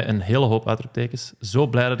tv, met een hele hoop uitroeptekens. Zo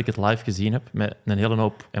blij dat ik het live gezien heb, met een hele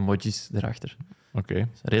hoop emojis erachter. Oké.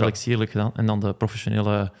 Redelijk sierlijk gedaan. En dan de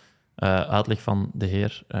professionele uitleg van de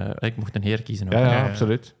heer. Ik mocht een heer kiezen ook. Ja,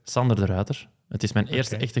 absoluut. Sander de Ruiter. Het is mijn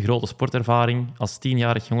eerste echte grote sportervaring. Als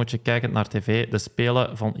 10-jarig jongetje kijkend naar tv de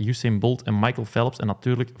spelen van Usain Bolt en Michael Phelps en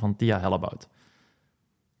natuurlijk van Tia Hellebout. Ik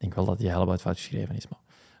denk wel dat Tia Hellebout fout geschreven is, maar...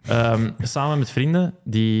 samen met vrienden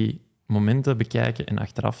die momenten bekijken en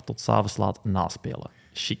achteraf tot 's avonds laat naspelen.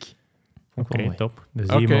 Chic. Oké, top. Dus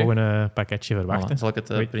hier mogen een pakketje verwachten. Voilà. Zal ik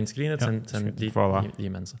het printscreenen? Het zijn die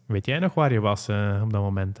mensen. Weet jij nog waar je was op dat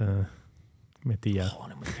moment met Tia?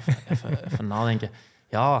 Dan moet ik even nadenken.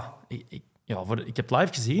 Ja, ik heb het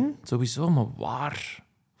live gezien, sowieso, maar waar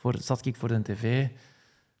zat ik voor de tv?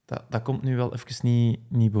 Dat komt nu wel even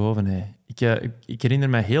niet boven. Hè. Ik herinner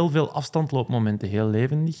me heel veel afstandloopmomenten, heel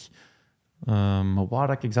levendig. Maar waar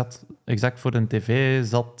dat ik exact voor de tv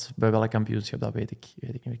zat, bij welk kampioenschap, dat weet ik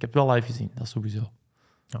niet. Ik heb het wel live gezien, dat sowieso.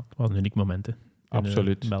 Ja, het was een uniek moment, hè.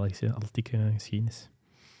 Absoluut. In de Belgische atletieke geschiedenis.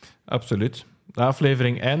 Absoluut. De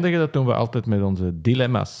aflevering eindigen, dat doen we altijd met onze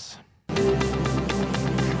dilemma's.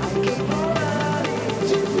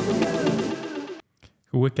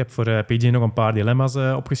 Goed, ik heb voor PJ nog een paar dilemma's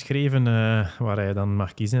opgeschreven, waar hij dan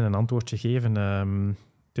mag kiezen en een antwoordje geven.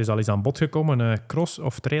 Het is al eens aan bod gekomen, cross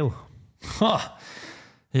of trail?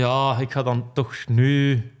 Ja, ik ga dan toch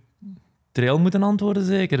nu trail moeten antwoorden,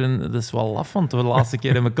 zeker. En dat is wel laf, want de laatste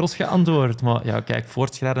keer heb ik cross geantwoord. Maar ja, kijk,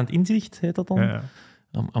 voortschrijdend inzicht heet dat dan. Ja.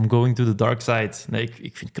 I'm going to the dark side. Nee,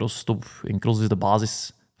 ik vind cross top. En cross is de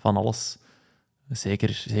basis van alles.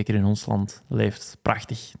 Zeker in ons land. Leeft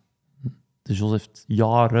prachtig. De Jos heeft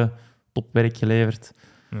jaren topwerk geleverd.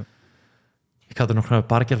 Ja. Ik ga er nog een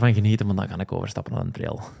paar keer van genieten, maar dan ga ik overstappen naar een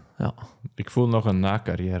trail. Ja. Ik voel nog een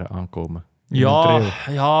na-carrière aankomen. Ik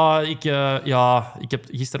heb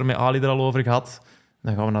gisteren met Ali er al over gehad.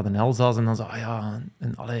 Dan gaan we naar de Elzas en dan zo...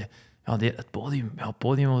 het podium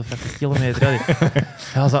op 50 kilometer.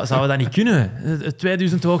 Zouden we dat niet kunnen?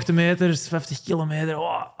 2000 hoogtemeters, 50 kilometer.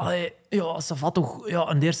 Ça vat toch. Ja,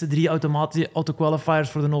 en de eerste 3 autoqualifiers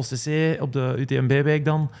voor de OCC op de UTMB-week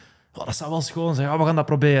dan. Dat zou wel schoon zijn. We gaan dat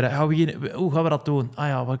proberen. Hoe gaan we dat doen?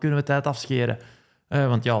 Waar kunnen we tijd afscheren?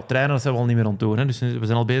 Want trainen dat zijn we al niet meer aan het doen. Hè? Dus we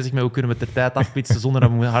zijn al bezig met hoe kunnen we de tijd afsplitsen zonder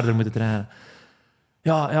dat we harder moeten trainen.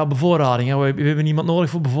 Ja, bevoorrading. Ja, we hebben iemand nodig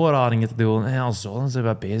voor bevoorradingen te doen. En ja, zo, dan zijn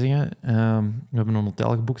we bezig. Hè. We hebben een hotel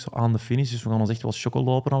geboekt aan de finish, dus we gaan ons echt wel choco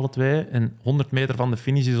lopen alle twee. En 100 meter van de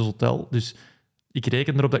finish is ons hotel. Dus ik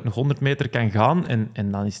reken erop dat ik nog 100 meter kan gaan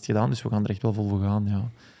en dan is het gedaan. Dus we gaan er echt wel vol voor gaan, ja.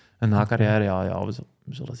 En na carrière, ja, we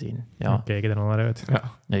zullen zien. Ja. We kijken er al naar uit.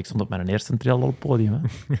 Ja, ik stond op mijn eerste trail op het podium. Hè.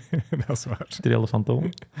 Dat is waar. Trail de Fantoom.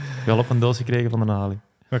 Wel op een doos gekregen van de Ali.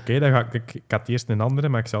 Oké, dan ga ik had eerst een andere,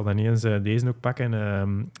 maar ik zal dan niet eens deze ook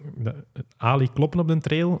pakken. Ali kloppen op de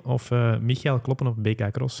trail of Michael kloppen op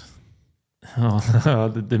BK Cross?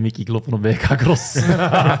 De Mickey kloppen op BK Cross.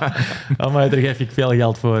 Maar daar geef ik veel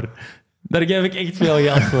geld voor. Daar geef ik echt veel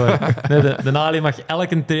geld voor. Nee, de Ali mag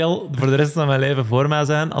elke trail voor de rest van mijn leven voor mij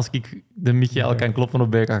zijn als ik de Michael kan kloppen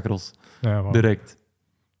op BK Cross. Ja, wow. Direct.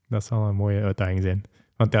 Dat zal een mooie uitdaging zijn.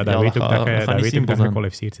 Want ja, Ja, weet dat ook gaat- dat dat gaat niet je simpel zijn.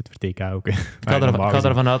 gekwalificeerd zit voor TK ook. Ik ga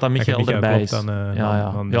ervan uit dat Michael erbij is.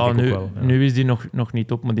 Nu is die nog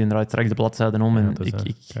niet op, maar die draait straks de bladzijden om. Ja, En dat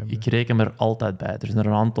is, ik reken er altijd bij. Er zijn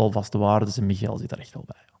een aantal vaste waarden en Michael zit er echt wel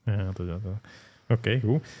bij. Ja, dat is dat. Oké,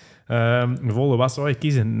 goed. De volgende, wat zou je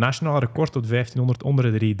kiezen? Nationaal record tot 1500 onder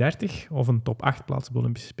de 330 of een top 8 plaats op de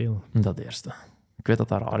Olympische Spelen? Dat eerste. Ik weet dat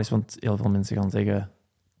dat raar is, want heel veel mensen gaan zeggen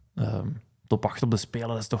top 8 op de Spelen,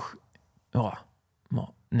 dat is toch... Ja, maar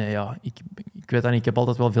nee, ja, ik weet dat niet. Ik heb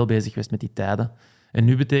altijd wel veel bezig geweest met die tijden. En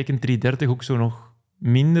nu betekent 330 ook zo nog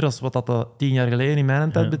minder dan wat dat 10 jaar geleden in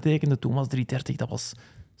mijn tijd betekende. Toen was 330, dat was...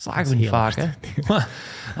 Zagen we niet vaak, hè?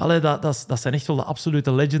 Allee, dat zijn echt wel de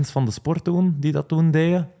absolute legends van de sport toen, die dat toen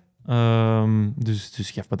deden.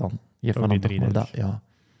 Dus geef me dan. Geef me dan toch maar dat, ja.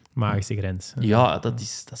 Magische grens. Ja, dat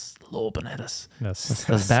is lopen, hè. Dat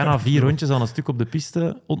Dat is bijna 4 rondjes aan een stuk op de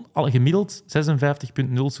piste. Gemiddeld 56,0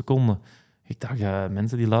 seconden. Ik dacht,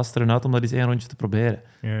 mensen die luisteren uit om dat eens 1 rondje te proberen.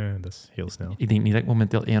 Ja, dat is heel snel. Ik denk niet dat ik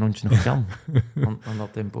momenteel 1 rondje nog kan. aan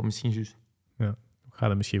dat tempo, misschien juist. Ja. Ga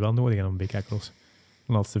dat misschien wel nodig hebben op BK Cross.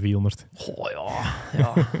 De laatste 400. Oh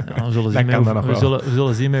ja. We zullen zien, we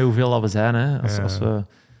zullen zien met hoeveel dat we zijn. Hè.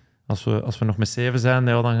 Als we nog met 7 zijn,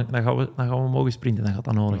 ja, dan gaan we mogen sprinten. Dan gaat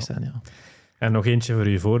dat nodig zijn, ja. En nog eentje voor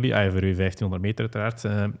u voor u 1500 meter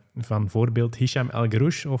uiteraard. Van voorbeeld Hicham El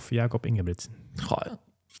Guerrouj of Jacob Ingebrigtsen?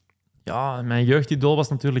 Ja, mijn jeugdidool was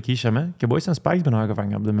natuurlijk Hicham. Hè. Ik heb ooit zijn spikes bijna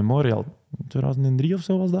gevangen op de Memorial. 2003 of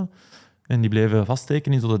zo was dat. En die bleven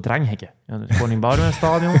vaststeken in zo de dranghekken. Ja, dus gewoon in Boudewijn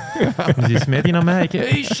Stadion. Dus die smeet die naar mij. Ik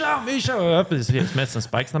Hicham. Dus die smeet zijn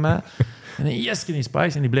spikes naar mij. En dan die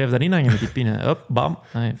spikes. En die bleven daarin hangen met die pinnen. Hup, bam.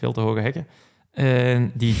 Nee, veel te hoge hekken.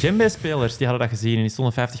 En die djembe-spelers, die hadden dat gezien. En die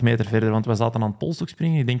stonden 50 meter verder. Want we zaten aan het polstok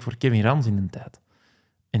springen. Ik denk voor Kevin Rans in de tijd.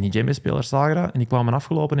 En die djembe-spelers zagen dat. En die kwamen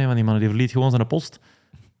afgelopen. Een van die mannen die verliet gewoon zijn post.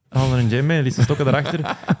 Haalde een djembe, die liet zijn stokken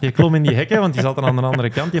erachter. Die klom in die hekken, want die zaten aan de andere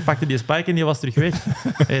kant. Die pakte die spike en die was terug weg.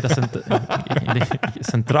 Hey, dat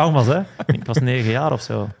zijn trauma's, hè. Ik was 9 jaar of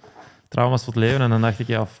zo. Trauma's voor het leven. En dan dacht ik,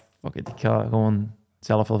 ja, fuck it, ik ga gewoon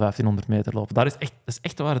zelf wel 1500 meter lopen. Dat is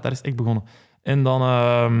echt waar, daar is echt begonnen. En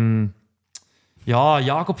dan...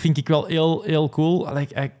 Jacob vind ik wel heel cool.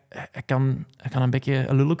 Hij kan een beetje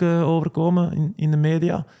een lulleke overkomen in de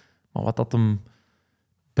media. Maar wat dat hem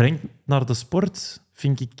brengt naar de sport,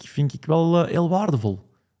 vind ik wel heel waardevol.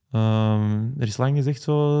 Er is lang gezegd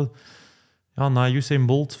zo... Ja, na Usain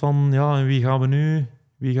Bolt van... Ja, en wie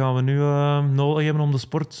gaan we nu nodig hebben om de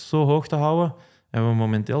sport zo hoog te houden? En we hebben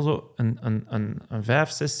momenteel zo een 5,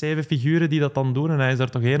 6, 7 figuren die dat dan doen. En hij is daar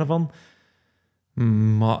toch een van.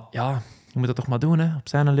 Maar ja... Je moet dat toch maar doen, hè, op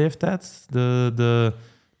zijn leeftijd. De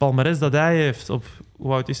palmares dat hij heeft op,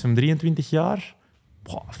 hoe oud is hem, 23 jaar?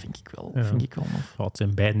 Boah, vind ik wel nog. Ja, het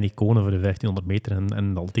zijn beiden iconen voor de 1500 meter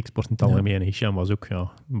en de atletieksport in het algemeen. En Hicham was ook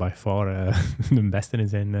by far de beste in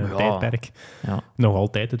zijn tijdperk. Ja. Nog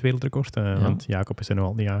altijd het wereldrecord, want Jacob is er nog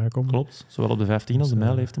altijd niet aangekomen. Klopt, zowel op de 15 als de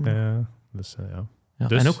mijl heeft hem. Dus,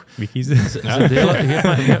 en ook, wie kiezen?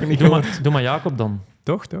 Doe maar Jacob dan.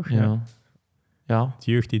 Toch? Ja. Het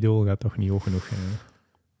jeugdidool gaat toch niet hoog genoeg.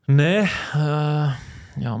 Nee,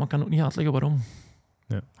 maar ik kan ook niet uitleggen waarom.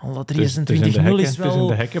 Ja. Al dat 326-0 is wel... Het is in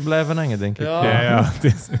de hekken blijven hangen, denk ik.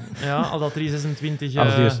 Ja, al dat 326...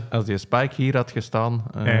 Als die spike hier had gestaan...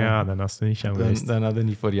 dan had ze niet geweest. Dan hadden we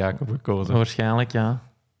niet voor Jacob gekozen. Waarschijnlijk, ja.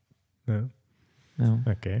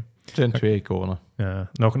 Oké. Het zijn 2 iconen. Ja.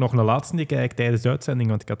 Nog een laatste die ik eigenlijk tijdens de uitzending,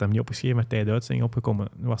 want ik had hem niet opgeschreven, maar tijdens de uitzending opgekomen.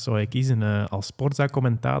 Wat zou je kiezen? Als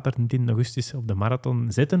sportzaakcommentator 10 augustus op de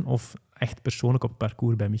marathon zitten of echt persoonlijk op het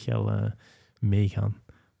parcours bij Michael meegaan?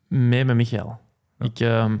 Mee met Michael.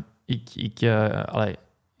 Ja.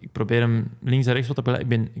 Ik probeer hem links en rechts wat te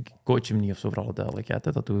begeleiden. Ik coach hem niet of zo, voor alle duidelijkheid.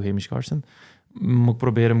 Hè. Dat doet Hamish Carson. Maar ik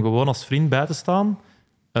probeer hem gewoon als vriend bij te staan.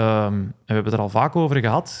 En we hebben het er al vaak over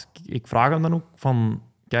gehad. Ik vraag hem dan ook van...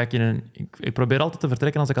 Kijk, ik probeer altijd te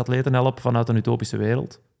vertrekken als ik atleten help vanuit een utopische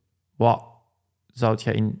wereld. Wat zou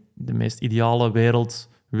jij in de meest ideale wereld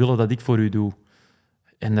willen dat ik voor u doe?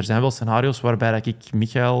 En er zijn wel scenario's waarbij ik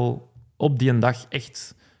Michael op die dag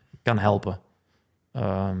echt kan helpen.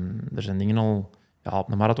 Er zijn dingen al... Ja,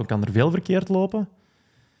 op een marathon kan er veel verkeerd lopen.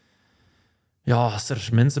 Ja, als er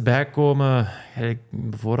mensen bij komen,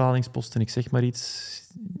 bevoorradingsposten, ik zeg maar iets,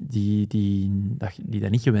 die dat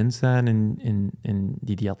niet gewend zijn en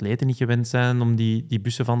die atleten niet gewend zijn om die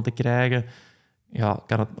bussen van te krijgen, ja,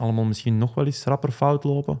 kan het allemaal misschien nog wel eens rapper fout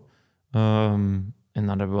lopen. En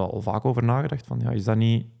dan hebben we al vaak over nagedacht van, ja, is dat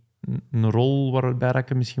niet een rol waarbij ik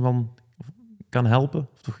er misschien wel kan helpen,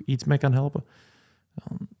 of toch iets mee kan helpen? Ja,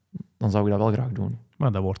 dan zou ik dat wel graag doen.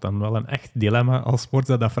 Maar dat wordt dan wel een echt dilemma als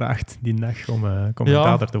Sporza dat vraagt, die dag, om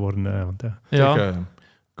commentator te worden. Want,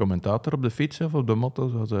 Commentator op de fiets of op de motto,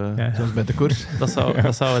 zoals bij de koers.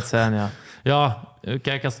 Dat zou het zijn, ja. Ja,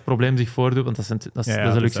 kijk, als het probleem zich voordoet, want dat is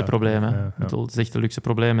een luxe probleem. Hè. Ja. Het is echt een luxe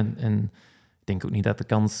probleem. En ik denk ook niet dat de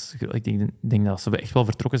kans... Ik denk dat ze echt wel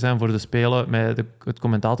vertrokken zijn voor de Spelen met het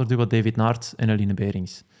commentatorduo David Naert en Eline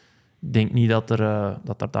Berings. Ik denk niet dat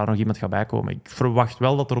er daar nog iemand gaat bijkomen. Ik verwacht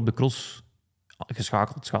wel dat er op de cross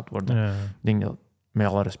geschakeld gaat worden. Ja. Ik denk dat, met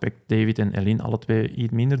alle respect, David en Eline alle twee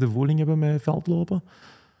iets minder de voeling hebben met veldlopen.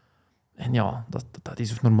 En ja, dat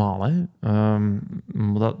is ook normaal. Hè.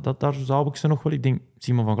 Daar zou ik ze nog wel... Ik denk,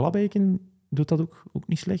 Simon van Glabeken doet dat ook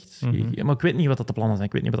niet slecht. Mm-hmm. Maar ik weet niet wat dat de plannen zijn.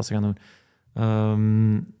 Ik weet niet wat ze gaan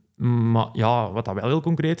doen. Maar ja, wat dat wel heel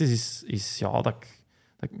concreet is ja, dat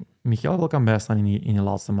ik Michael wel kan bijstaan in de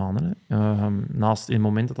laatste maanden. Hè. Naast in het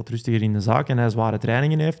moment dat rustiger in de zaak en hij zware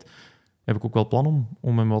trainingen heeft, heb ik ook wel plan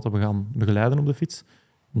om hem wat te gaan begeleiden op de fiets.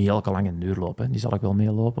 Niet elke lange duur lopen, hè. Die zal ik wel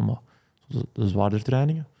meelopen, maar de zwaardere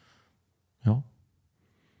trainingen. Ja.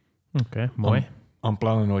 Oké, mooi. Aan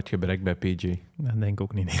plannen nooit gebrek bij PG. Dat denk ik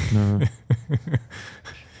ook niet. Nee.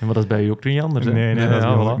 Ja, maar dat is bij u ook niet anders, hè? Nee, dat is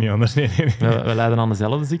bij ons ook niet anders. Nee. We lijden aan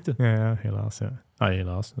dezelfde ziekte. Ja, helaas. Ja.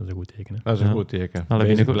 Helaas, dat is een goed teken. Hè. Dat is een Ja. goed teken.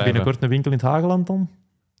 Binnenkort een winkel in het Hageland dan?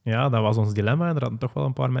 Ja, dat was ons dilemma. Er hadden toch wel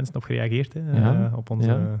een paar mensen op gereageerd. Hè, Ja.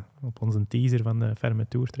 op onze teaser van de Ferme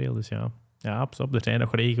Tour Trail. Dus ja, pas op. Er zijn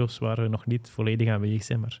nog regels waar we nog niet volledig aanwezig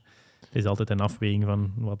zijn. Maar het is altijd een afweging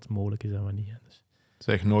van wat mogelijk is en wat niet. Hè. Dus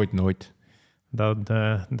Zeg nooit.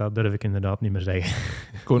 dat durf ik inderdaad niet meer zeggen.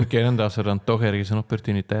 Ik kon kennen dat er dan toch ergens een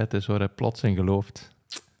opportuniteit is waar hij plots in gelooft.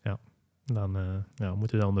 Dan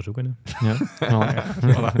moeten we dat onderzoeken. Hè. Ja. Ja.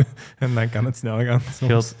 Voilà. En dan kan het snel gaan.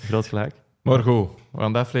 soms. Groot gelijk. Maar goed, we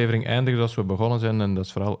gaan de aflevering eindigen zoals we begonnen zijn. En dat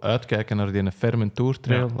is vooral uitkijken naar die Ferme Toer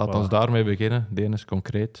Trail. Ja, Laat voilà. ons daarmee beginnen. De ene is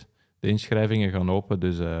concreet. De inschrijvingen gaan open,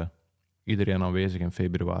 dus iedereen aanwezig in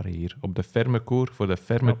februari hier op de Ferme Koer voor de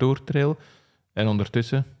Ferme Toer Trail. En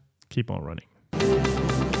ondertussen... Keep on running.